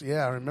books.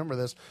 Yeah, I remember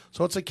this.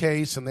 So it's a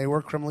case, and they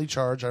were criminally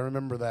charged. I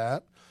remember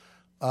that.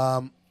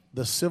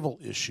 The civil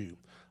issue.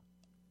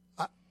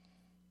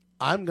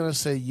 I'm going to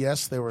say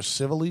yes, they were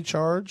civilly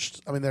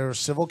charged. I mean, there were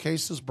civil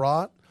cases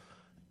brought,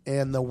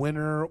 and the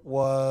winner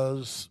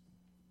was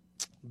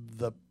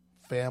the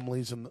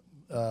families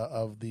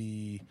of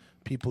the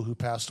people who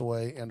passed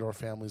away and or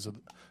families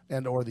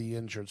or the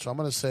injured. So I'm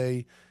going to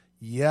say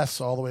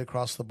yes all the way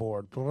across the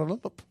board.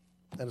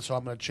 And so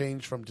I'm going to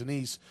change from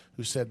Denise,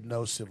 who said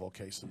no civil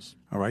cases.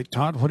 All right,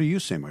 Todd, what do you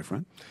say, my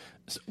friend?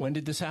 When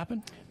did this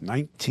happen?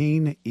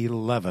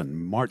 1911,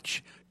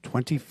 March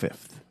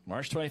 25th.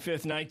 March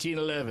 25th,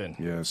 1911.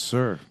 Yes,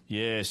 sir.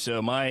 Yeah,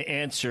 so my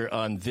answer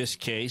on this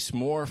case,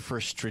 more for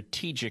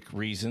strategic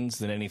reasons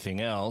than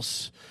anything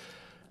else,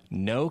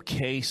 no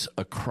case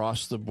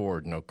across the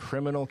board, no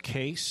criminal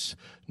case,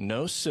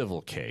 no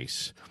civil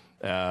case,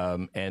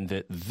 and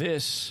that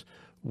this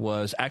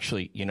was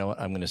actually, you know what,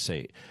 I'm going to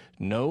say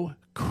no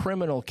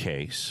criminal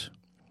case,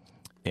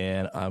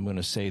 and I'm going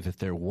to say that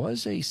there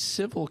was a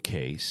civil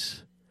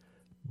case,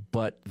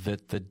 but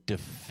that the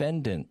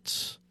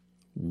defendants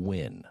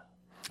win.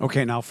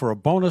 Okay, now for a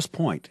bonus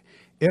point,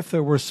 if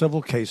there were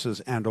civil cases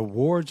and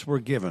awards were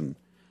given,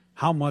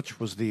 How much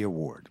was the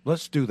award?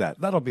 Let's do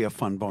that. That'll be a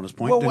fun bonus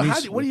point. Well,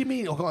 Denise, what do you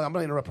mean? Hold on, I'm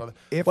going to interrupt.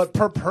 But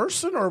per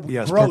person or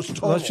gross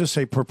total? Let's just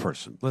say per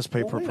person. Let's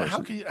pay per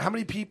person. How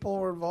many people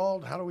are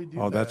involved? How do we do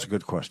that? Oh, that's a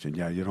good question.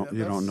 Yeah, you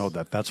don't know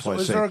that. That's why I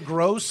say. Is there a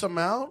gross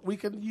amount we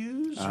can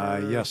use?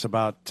 Yes,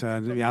 about. I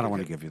don't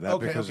want to give you that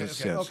because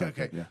it's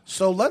okay. Yeah.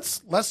 So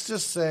let's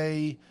just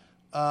say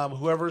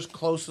whoever's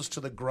closest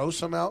to the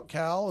gross amount,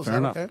 Cal. Is fair that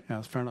enough. okay? Yeah,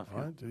 that's fair enough.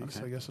 All right,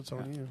 Denise, I guess it's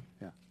on you.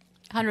 Yeah.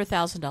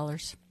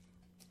 $100,000.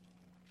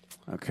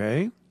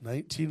 Okay.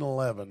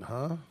 1911,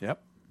 huh?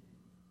 Yep.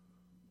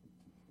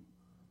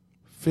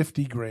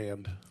 50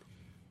 grand.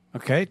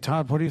 Okay,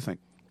 Todd, what do you think?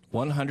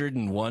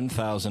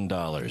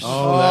 $101,000.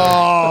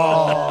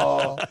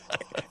 Oh,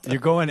 you're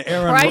going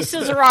Aaron. Price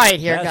is right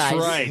here, That's guys.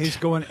 Right. He's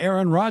going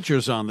Aaron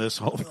Rodgers on this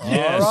whole thing.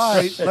 Yes. All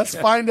right, let's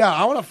find out.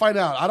 I want to find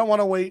out. I don't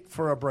want to wait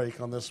for a break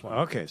on this one.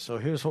 Okay, so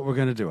here's what we're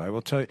going to do. I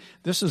will tell you,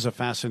 this is a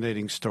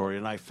fascinating story,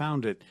 and I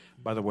found it,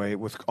 by the way,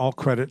 with all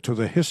credit to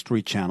the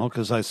History Channel,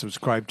 because I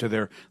subscribe to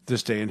their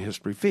This Day in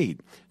History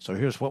feed. So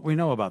here's what we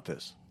know about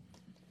this.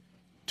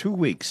 2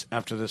 weeks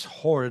after this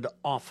horrid,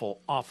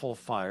 awful, awful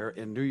fire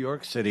in New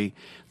York City,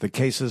 the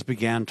cases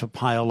began to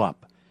pile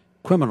up,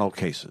 criminal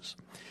cases.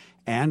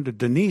 And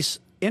Denise,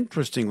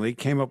 interestingly,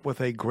 came up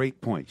with a great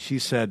point. She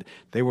said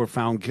they were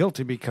found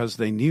guilty because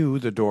they knew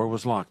the door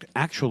was locked.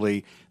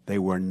 Actually, they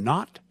were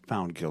not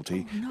found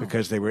guilty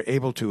because they were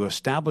able to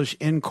establish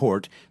in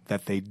court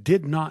that they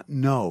did not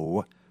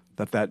know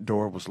that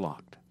door was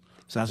locked.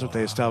 So that's what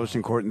they established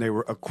in court, and they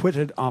were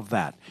acquitted of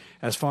that.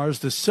 As far as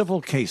the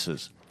civil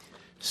cases,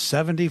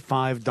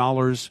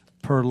 $75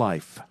 per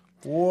life.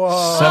 Whoa.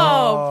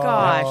 Oh,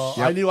 gosh.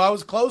 I knew I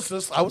was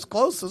closest. You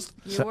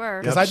were.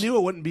 Because I knew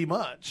it wouldn't be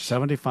much.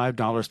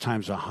 $75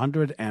 times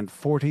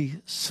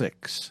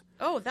 146.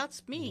 Oh,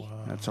 that's me.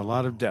 Wow. That's a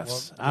lot of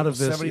deaths. Well, Out of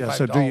this,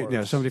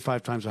 $75.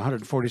 75 times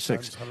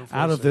 146.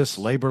 Out of this,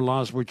 labor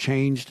laws were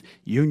changed,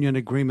 union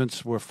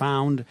agreements were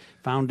founded.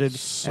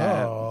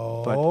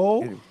 So,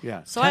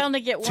 So I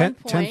only get 1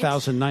 point.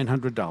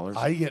 $10,900.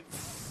 I get.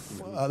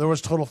 There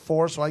was total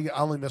 4, so I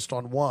only missed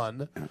on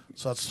 1.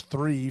 So that's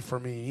 3 for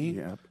me.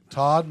 Yep.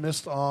 Todd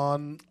missed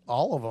on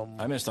all of them.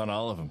 I missed on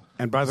all of them.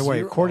 And by the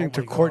way, according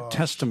to court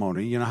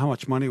testimony, you know how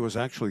much money was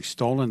actually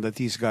stolen that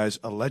these guys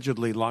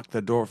allegedly locked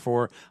the door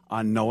for,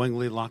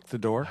 unknowingly locked the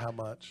door? How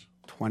much?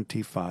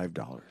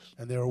 $25.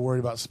 And they were worried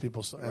about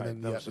people. And Right.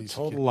 then That was the these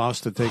total kids. loss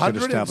that they could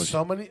establish.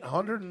 So many,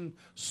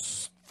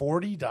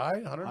 140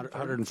 died?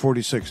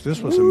 146.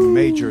 This was a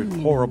major,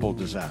 horrible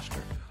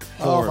disaster.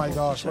 Oh, my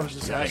gosh. What a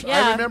disaster.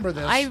 Yeah, I remember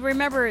this. I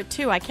remember it,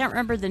 too. I can't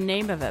remember the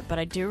name of it, but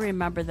I do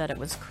remember that it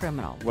was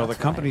criminal. Well, That's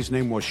the company's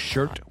name was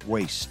Shirt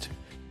Waist,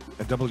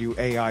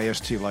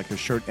 WAIST, like a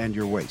shirt and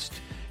your waist.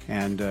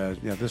 And,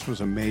 this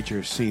was a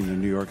major scene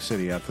in New York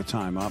City at the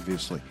time,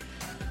 obviously.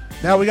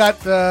 Now we got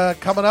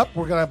coming up,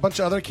 we're going to have a bunch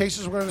of other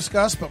cases we're going to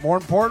discuss, but more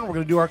important, we're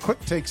going to do our quick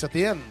takes at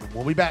the end.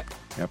 We'll be back.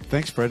 Yep.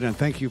 Thanks, Fred, and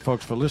thank you,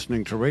 folks, for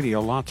listening to Radio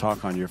Law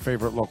Talk on your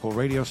favorite local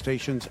radio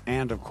stations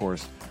and, of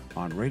course,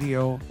 on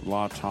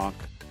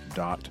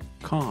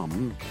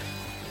RadioLawTalk.com.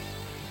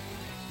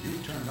 You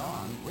turned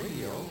on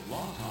Radio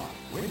Law Talk.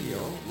 Radio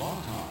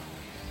Law Talk.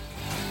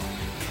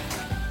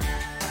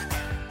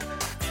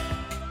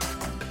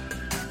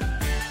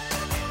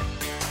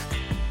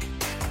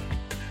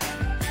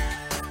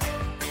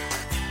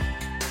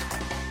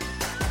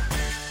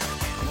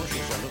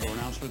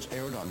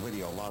 Aired on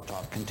Radio Law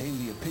Talk contain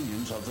the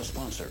opinions of the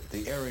sponsor.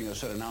 The airing of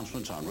said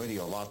announcements on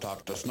Radio Law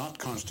Talk does not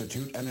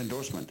constitute an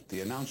endorsement. The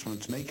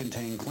announcements may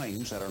contain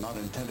claims that are not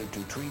intended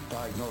to treat,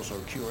 diagnose, or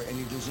cure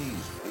any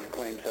disease. These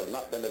claims have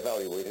not been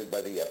evaluated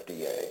by the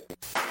FDA.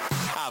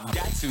 I've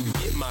got to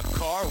get my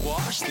car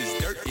washed. This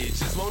dirt, it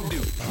just won't do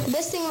it. The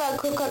best thing about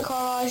Quick Cut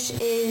Car Wash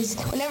is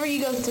whenever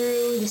you go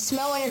through, the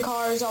smell on your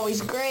car is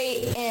always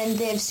great, and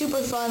they have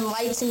super fun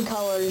lights and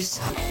colors.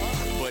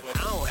 But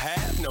I don't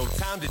have no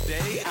time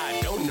today.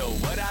 I don't know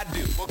what I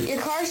do. Your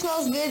car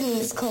smells good and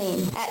it's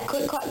clean at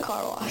Quick Quack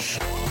Car Wash.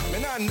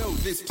 Man, I know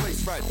this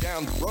place right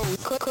down the road.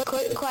 Quick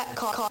Quack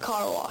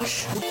Car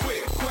Wash.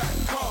 Quick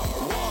Quack Car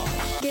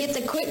Wash. Get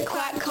the Quick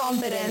Quack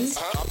confidence.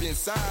 Hop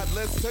inside,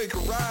 let's take a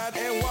ride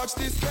and watch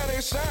this cat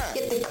and shine.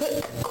 Get the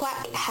Quick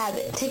Quack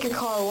habit. Take your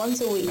car once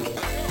a week.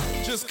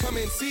 Just come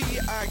and see,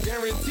 I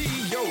guarantee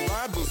your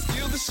ride will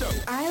steal the show.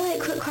 I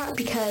like Quick Quack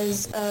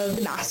because of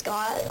the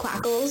mascot,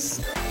 Quackles.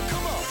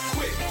 Come on,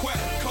 Quick Quack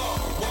Car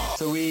Wash.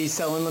 So we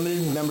sell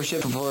unlimited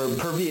membership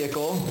per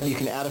vehicle. You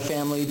can add a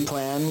family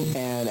plan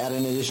and add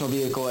an additional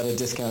vehicle at a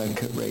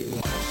discounted rate.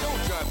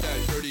 Don't drive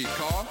that dirty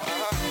car.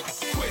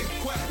 Quick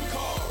Quack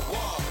Car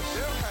Wash.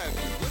 They'll have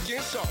you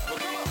looking sharp.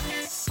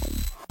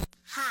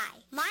 Hi,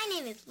 my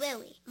name is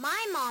Lily.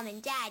 My mom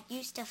and dad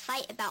used to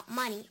fight about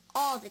money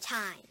all the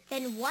time.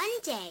 Then one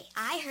day,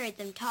 I heard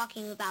them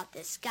talking about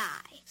this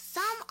guy,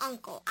 some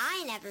uncle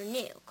I never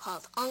knew,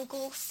 called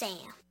Uncle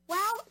Sam.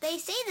 Well, they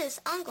say this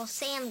Uncle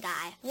Sam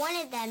guy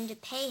wanted them to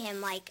pay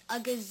him like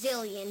 $1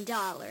 gazillion,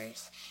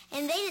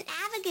 and they didn't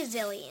have $1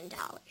 gazillion.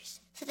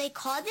 So they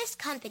called this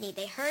company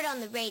they heard on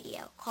the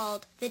radio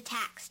called the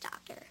Tax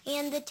Doctor.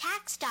 And the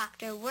Tax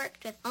Doctor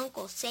worked with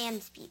Uncle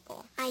Sam's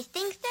people. I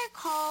think they're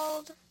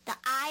called the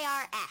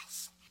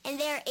IRS. And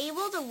they're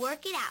able to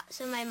work it out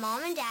so my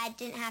mom and dad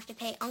didn't have to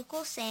pay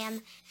Uncle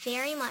Sam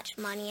very much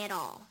money at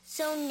all.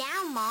 So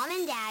now Mom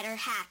and Dad are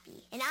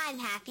happy, and I'm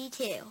happy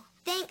too.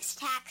 Thanks,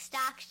 Tax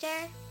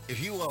Doctor. If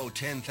you owe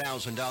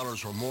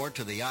 $10,000 or more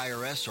to the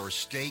IRS or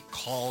state,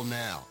 call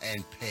now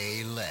and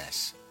pay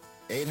less.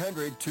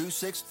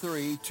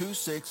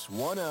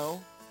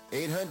 800-263-2610.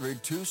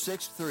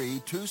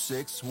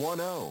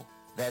 800-263-2610.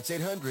 That's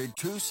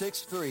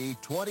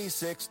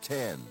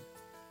 800-263-2610.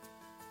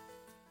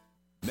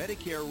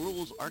 Medicare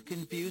rules are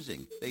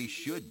confusing. They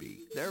should be.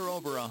 There are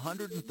over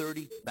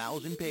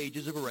 130,000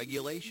 pages of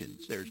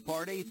regulations. There's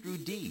Part A through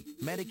D,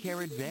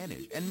 Medicare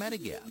Advantage, and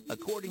Medigap.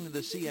 According to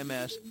the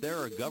CMS, there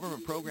are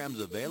government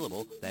programs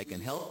available that can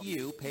help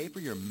you pay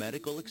for your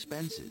medical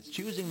expenses.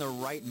 Choosing the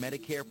right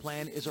Medicare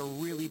plan is a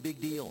really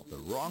big deal. The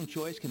wrong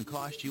choice can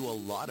cost you a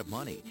lot of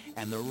money,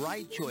 and the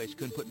right choice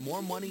can put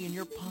more money in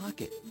your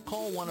pocket.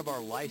 Call one of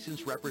our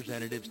licensed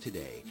representatives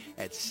today.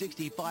 At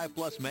 65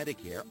 Plus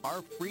Medicare,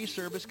 our free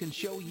service can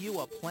show you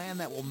a plan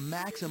that will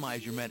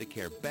maximize your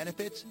Medicare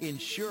benefits,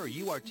 ensure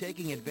you are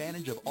taking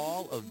advantage of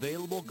all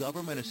available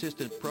government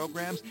assistance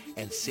programs,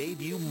 and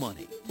save you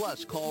money.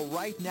 Plus, call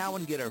right now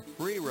and get a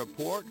free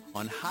report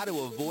on how to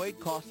avoid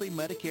costly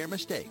Medicare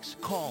mistakes.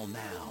 Call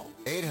now.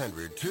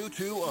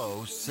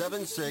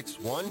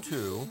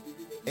 800-220-7612.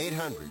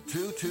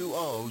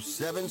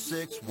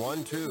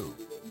 800-220-7612.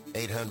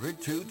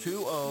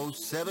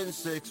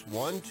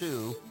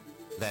 800-220-7612.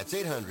 That's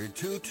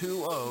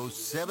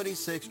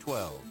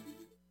 800-220-7612.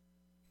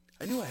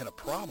 I knew I had a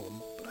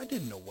problem, but I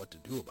didn't know what to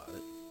do about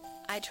it.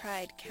 I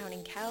tried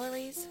counting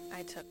calories,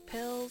 I took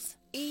pills,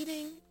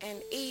 eating,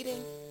 and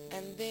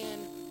then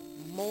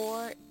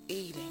more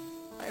eating.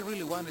 I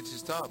really wanted to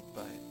stop,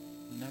 but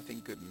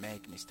nothing could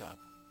make me stop.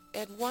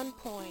 At one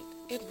point,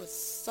 it was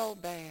so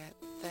bad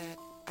that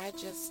I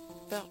just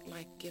felt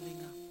like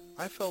giving up.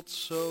 I felt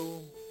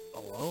so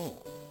alone.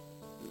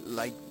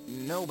 Like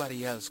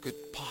nobody else could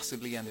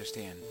possibly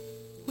understand.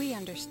 We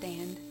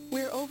understand.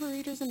 We're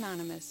Overeaters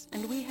Anonymous,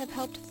 and we have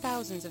helped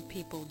thousands of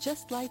people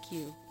just like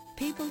you.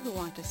 People who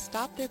want to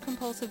stop their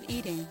compulsive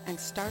eating and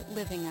start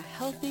living a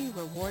healthy,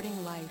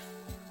 rewarding life.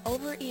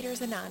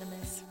 Overeaters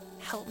Anonymous,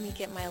 help me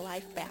get my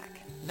life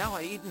back. Now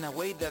I eat in a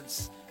way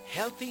that's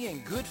healthy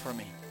and good for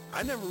me.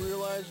 I never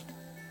realized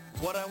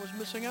what I was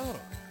missing out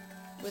on.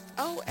 With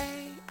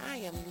OA, I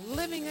am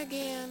living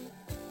again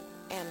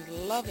and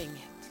loving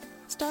it.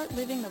 Start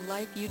living the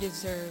life you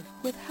deserve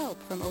with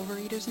help from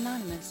Overeaters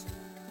Anonymous.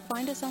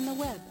 Find us on the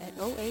web at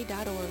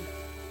oa.org.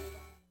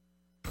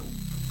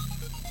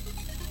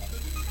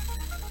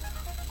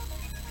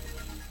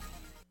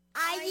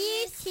 Are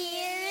you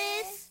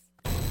serious?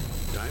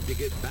 Time to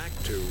get back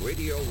to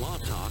Radio Law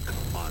Talk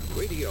on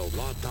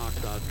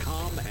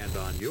RadioLawTalk.com and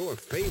on your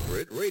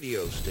favorite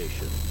radio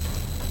station.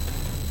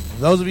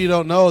 Those of you who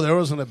don't know, there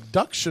was an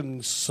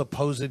abduction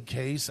supposed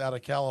case out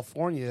of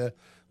California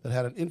that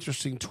had an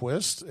interesting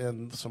twist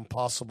and some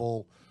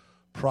possible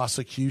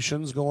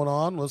prosecutions going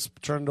on. Let's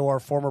turn to our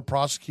former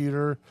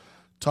prosecutor,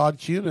 Todd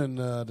Cunin,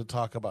 to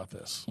talk about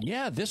this.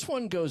 Yeah, this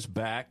one goes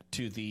back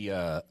to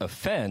the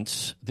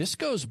offense. This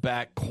goes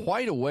back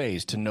quite a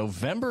ways to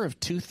November of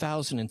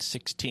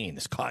 2016.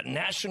 This caught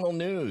national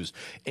news.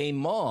 A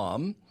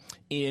mom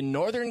in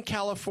Northern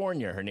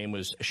California, her name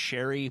was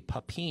Sherry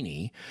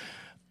Papini,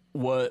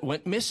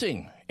 went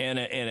missing, and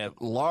a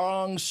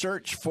long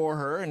search for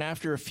her, and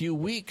after a few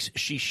weeks,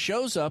 she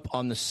shows up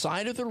on the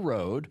side of the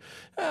road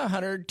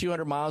 100,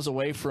 200 miles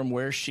away from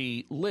where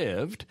she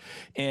lived,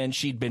 and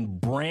she'd been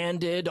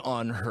branded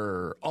on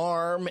her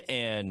arm,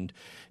 and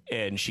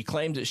she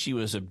claims that she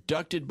was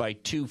abducted by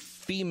two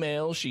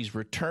females. She's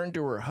returned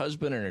to her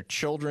husband and her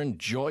children.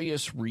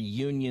 Joyous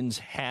reunions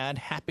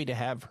happy to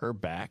have her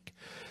back.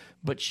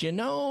 But, you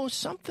know,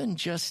 something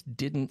just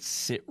didn't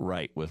sit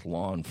right with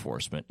law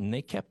enforcement, and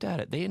they kept at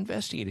it. They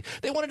investigated.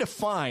 They wanted to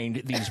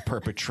find these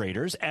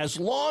perpetrators, as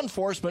law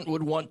enforcement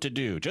would want to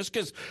do. Just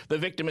because the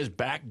victim is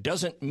back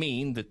doesn't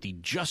mean that the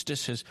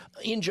injustice has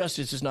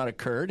not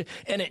occurred,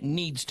 and it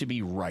needs to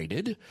be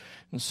righted.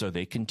 And so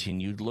they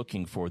continued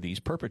looking for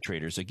these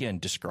perpetrators, again,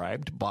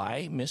 described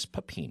by Miss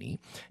Papini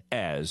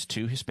as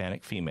two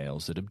Hispanic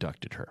females that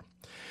abducted her.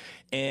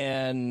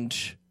 And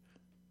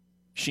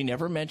she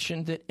never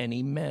mentioned that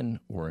any men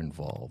were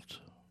involved.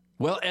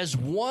 Well, as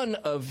one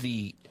of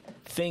the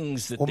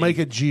things that we'll make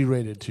it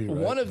G-rated too. Right?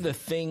 One of the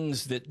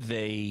things that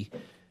they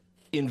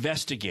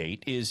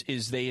investigate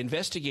is they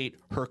investigate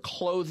her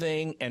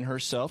clothing and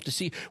herself to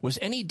see, was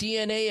any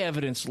DNA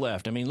evidence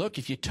left? I mean, look,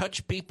 if you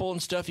touch people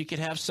and stuff, you could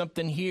have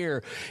something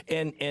here.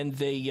 And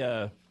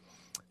they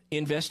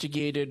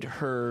investigated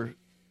her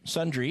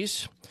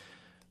sundries,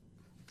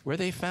 where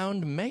they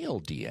found male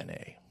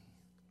DNA.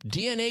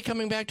 DNA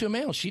coming back to a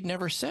male. She'd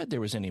never said there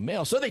was any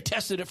male. So they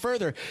tested it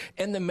further,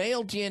 and the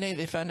male DNA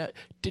they found out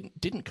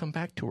didn't come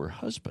back to her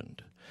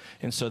husband.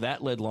 And so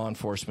that led law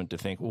enforcement to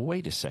think, well,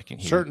 wait a second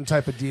here. Certain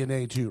type of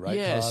DNA too, right?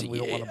 Yes. Todd? We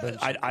don't want to bench.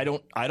 I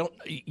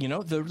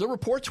don't, the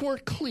reports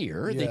weren't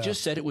clear. They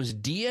just said it was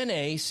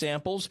DNA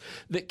samples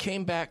that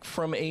came back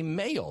from a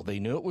male. They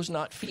knew it was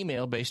not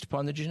female based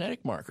upon the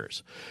genetic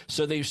markers.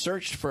 So they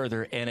searched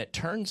further, and it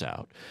turns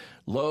out,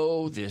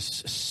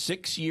 this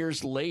 6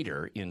 years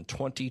later in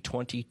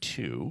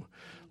 2022,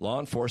 law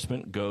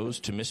enforcement goes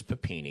to Miss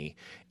Papini,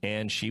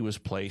 and she was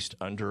placed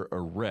under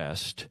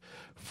arrest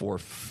for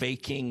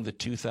faking the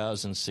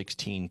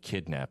 2016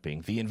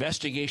 kidnapping. The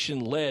investigation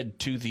led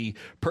to the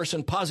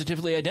person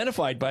positively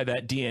identified by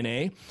that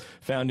DNA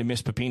found in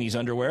Miss Papini's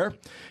underwear,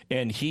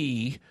 and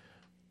he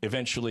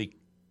eventually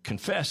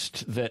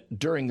confessed that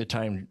during the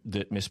time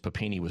that Miss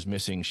Papini was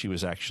missing, she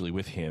was actually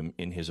with him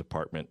in his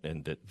apartment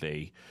and that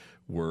they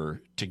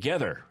were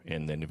together,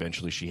 and then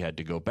eventually she had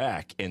to go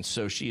back. And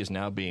so she is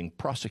now being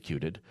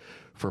prosecuted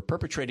for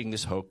perpetrating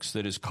this hoax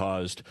that has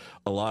caused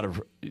a lot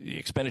of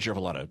expenditure of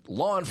a lot of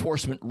law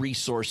enforcement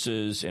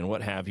resources and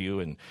what have you.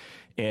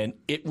 And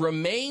it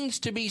remains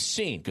to be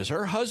seen, because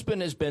her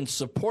husband has been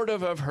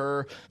supportive of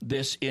her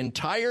this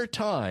entire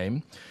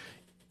time.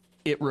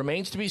 It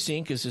remains to be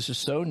seen, because this is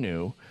so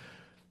new,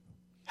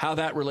 how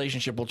that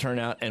relationship will turn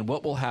out and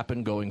what will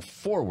happen going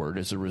forward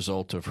as a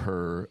result of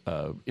her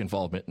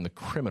involvement in the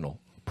criminal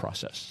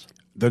process.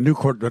 The new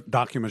court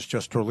documents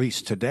just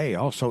released today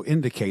also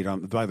indicate,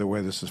 by the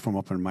way, this is from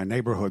up in my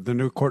neighborhood, the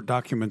new court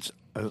documents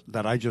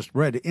that I just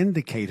read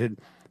indicated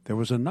there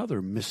was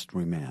another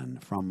mystery man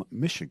from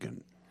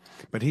Michigan.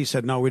 But he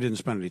said, no, we didn't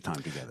spend any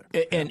time together.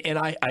 And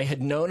I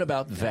had known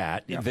about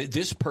that. Yeah.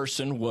 This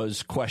person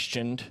was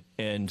questioned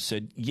and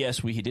said, yes,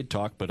 he did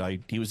talk, but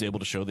he was able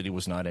to show that he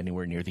was not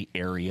anywhere near the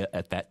area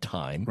at that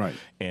time, right,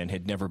 and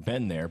had never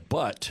been there.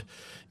 But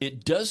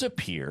it does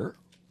appear,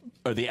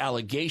 or the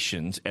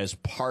allegations as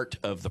part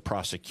of the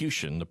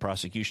prosecution,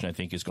 I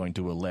think, is going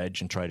to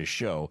allege and try to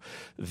show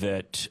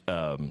that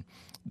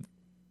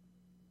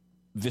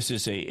this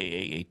is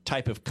a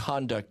type of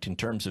conduct in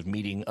terms of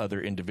meeting other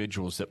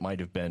individuals that might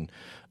have been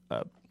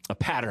a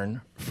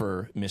pattern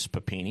for Miss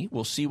Papini.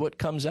 We'll see what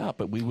comes out,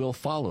 but we will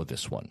follow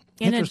this one.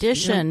 In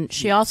addition,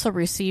 she also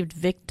received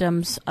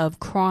victims of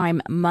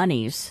crime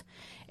monies.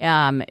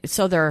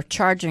 So they're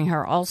charging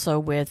her also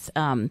with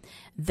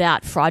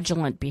that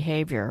fraudulent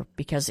behavior,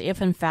 because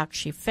if, in fact,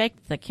 she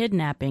faked the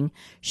kidnapping,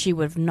 she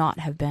would not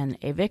have been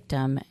a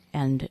victim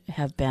and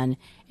have been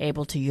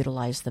able to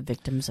utilize the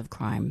victims of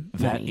crime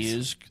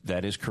monies.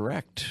 That is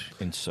correct.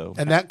 And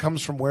that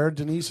comes from where,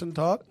 Denise and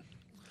Todd?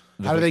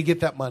 How do they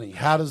get that money?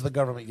 How does the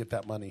government get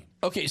that money?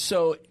 Okay,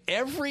 so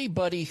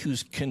everybody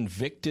who's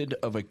convicted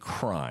of a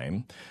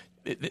crime,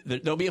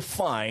 there'll be a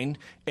fine,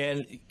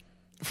 and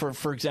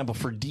for example,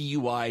 for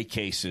DUI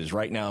cases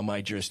right now in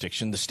my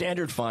jurisdiction, the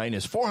standard fine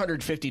is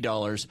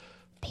 $450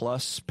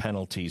 plus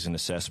penalties and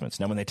assessments.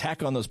 Now, when they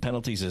tack on those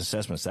penalties and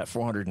assessments, that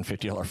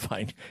 $450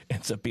 fine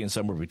ends up being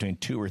somewhere between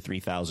 $2,000 or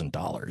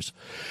 $3,000.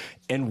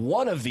 And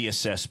one of the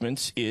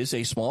assessments is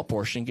a small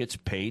portion gets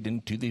paid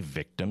into the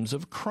Victims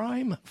of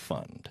Crime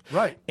Fund.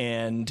 Right.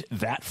 And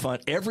that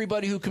fund,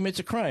 everybody who commits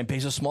a crime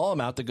pays a small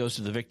amount that goes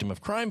to the Victim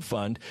of Crime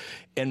Fund,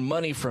 and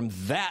money from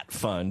that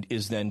fund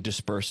is then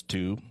dispersed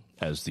to,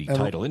 as the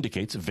title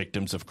indicates,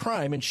 victims of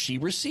crime, and she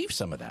receives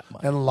some of that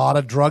money. And a lot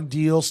of drug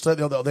deals.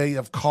 They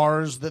have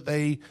cars that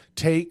they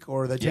take,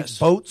 or they take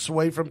boats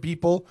away from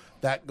people.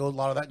 A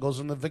lot of that goes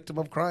in the victim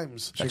of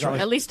crimes. That's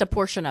right. At least a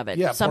portion of it.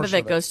 Yeah, some of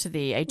it goes to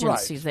the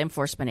agencies, the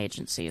enforcement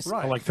agencies.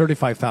 Right. Like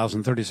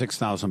 $35,000,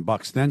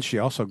 $36,000. Then she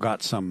also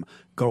got some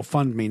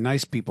GoFundMe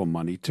Nice People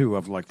money, too,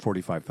 of like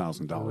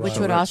 $45,000. Which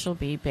would also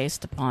be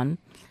based upon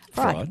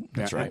fraud.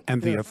 That's right.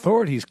 And the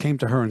authorities came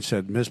to her and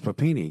said, Ms.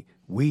 Papini,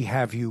 we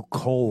have you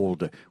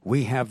cold.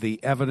 We have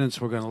the evidence.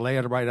 We're going to lay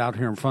it right out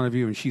here in front of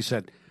you. And she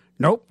said,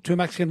 nope, two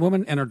Mexican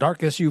women in a dark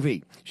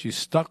SUV. She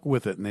stuck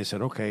with it. And they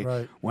said,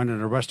 okay, went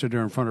and arrested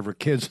her in front of her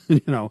kids. They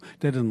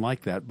didn't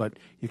like that. But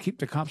you keep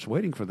the cops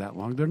waiting for that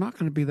long, they're not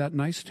going to be that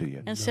nice to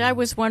you. And see, I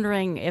was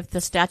wondering if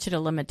the statute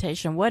of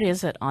limitation, what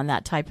is it on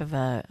that type of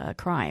a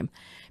crime?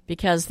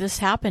 Because this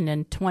happened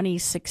in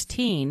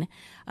 2016,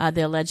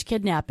 the alleged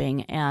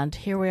kidnapping, and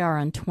here we are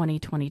in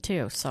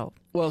 2022.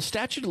 Well,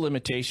 statute of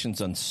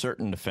limitations on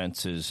certain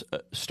offenses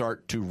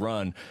start to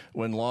run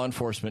when law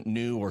enforcement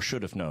knew or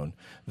should have known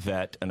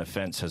that an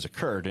offense has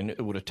occurred, and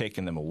it would have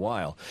taken them a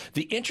while.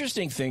 The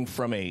interesting thing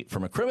from a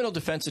criminal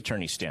defense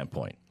attorney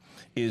standpoint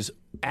is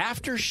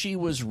after she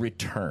was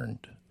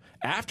returned,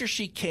 after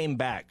she came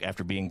back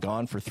after being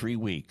gone for 3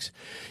 weeks,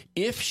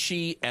 if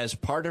she, as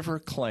part of her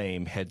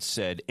claim, had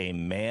said a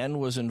man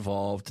was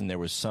involved and there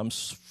was some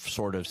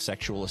sort of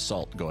sexual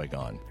assault going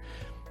on,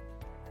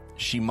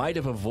 she might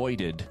have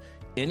avoided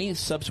any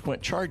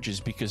subsequent charges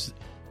because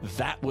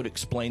that would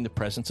explain the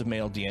presence of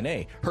male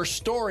DNA. Her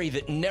story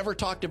that never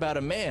talked about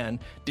a man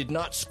did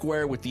not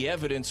square with the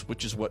evidence,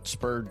 which is what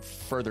spurred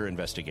further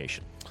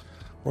investigation.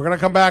 We're going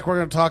to come back. We're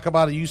going to talk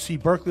about a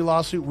UC Berkeley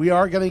lawsuit. We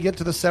are going to get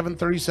to the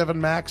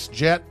 737 MAX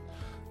jet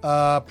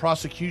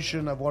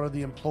prosecution of one of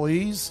the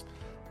employees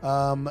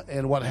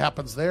and what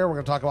happens there. We're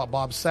going to talk about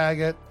Bob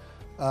Saget.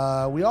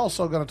 We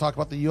also going to talk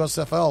about the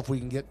USFL if we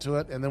can get to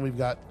it, and then we've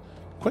got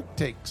quick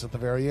takes at the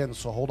very end,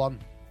 so hold on.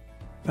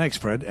 Thanks,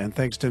 Fred, and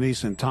thanks,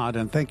 Denise and Todd,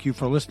 and thank you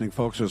for listening,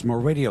 folks. There's more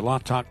Radio Law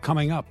Talk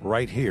coming up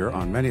right here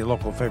on many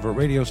local favorite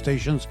radio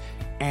stations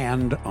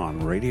and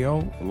on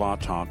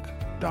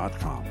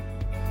RadioLawTalk.com.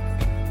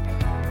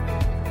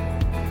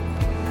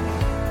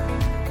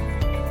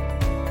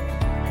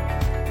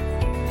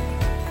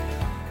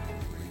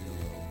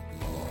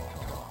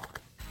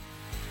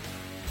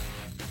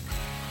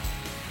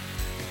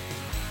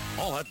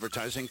 All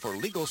advertising for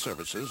legal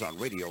services on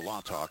Radio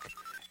Law Talk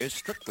is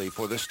strictly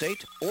for the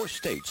state or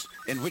states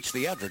in which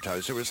the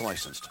advertiser is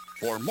licensed.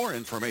 For more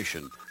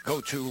information, go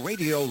to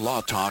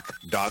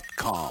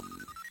RadioLawTalk.com.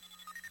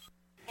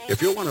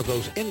 If you're one of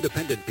those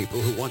independent people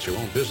who wants your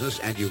own business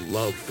and you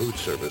love food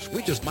service,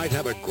 we just might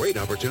have a great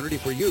opportunity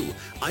for you.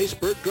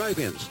 Iceberg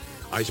Drive-Ins.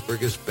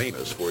 Iceberg is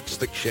famous for its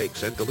thick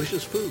shakes and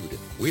delicious food.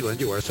 We lend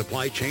you our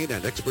supply chain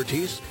and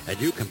expertise, and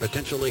you can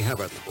potentially have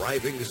a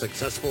thriving,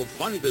 successful,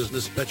 fun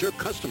business that your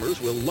customers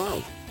will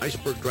love.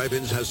 Iceberg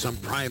Drive-Ins has some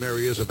prime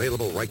areas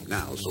available right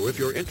now, so if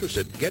you're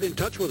interested, get in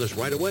touch with us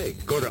right away.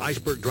 Go to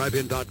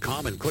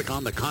icebergdrivein.com and click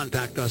on the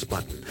Contact Us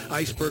button.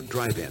 Iceberg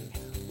Drive-In,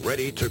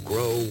 ready to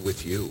grow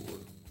with you.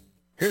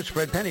 Here's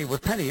Fred Penny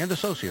with Penny &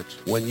 Associates.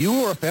 When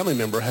you or a family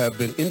member have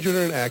been injured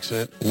in an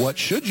accident, what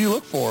should you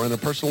look for in a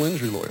personal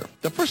injury lawyer?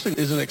 The first thing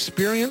is an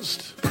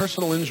experienced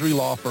personal injury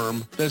law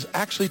firm that is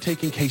actually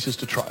taking cases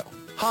to trial.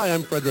 Hi,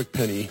 I'm Frederick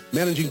Penny,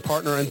 managing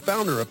partner and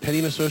founder of Penny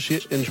 &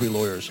 Associate Injury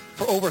Lawyers.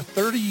 For over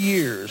 30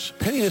 years,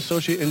 Penny &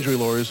 Associate Injury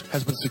Lawyers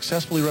has been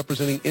successfully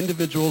representing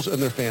individuals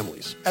and their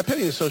families. At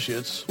Penny &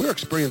 Associates, we're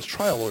experienced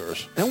trial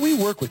lawyers, and we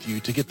work with you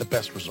to get the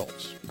best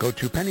results. Go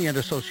to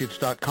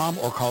PennyandAssociates.com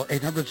or call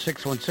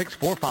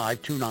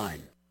 800-616-4529.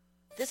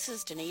 This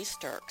is Denise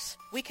Dirks.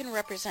 We can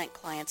represent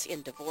clients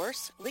in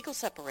divorce, legal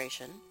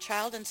separation,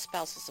 child and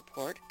spousal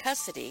support,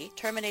 custody,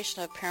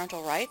 termination of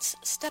parental rights,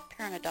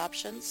 step-parent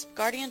adoptions,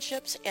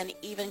 guardianships, and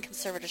even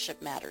conservatorship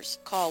matters.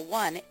 Call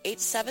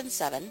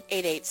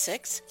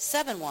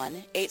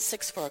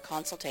 1-877-886-7186 for a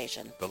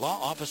consultation. The law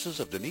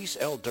offices of Denise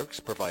L. Dirks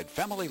provide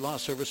family law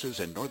services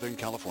in Northern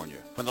California.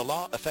 When the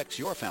law affects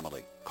your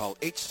family, call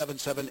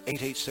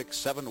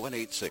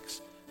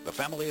 877-886-7186. The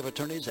family of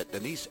attorneys at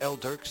Denise L.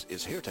 Dirks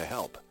is here to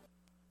help.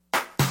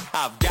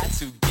 I've got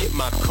to get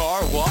my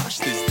car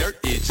washed. This dirt,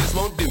 it just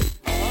won't do.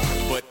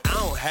 But I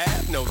don't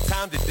have no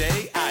time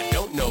today. I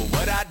don't know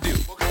what I do.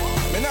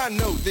 Man, I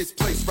know this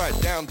place right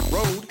down the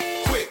road.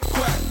 Quick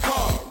Quack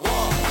Car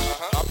Wash.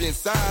 Hop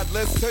inside,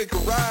 let's take a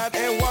ride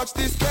and watch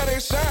this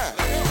cat shine.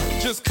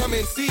 Just come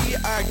and see,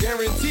 I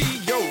guarantee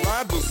your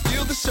ride will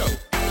steal the show.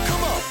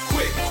 Come on,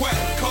 Quick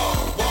Quack Car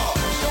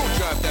Wash. Don't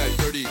drive that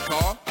dirty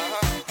car.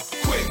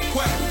 Quick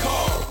Quack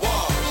Car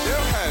Wash.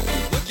 They'll have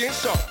you looking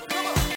sharp.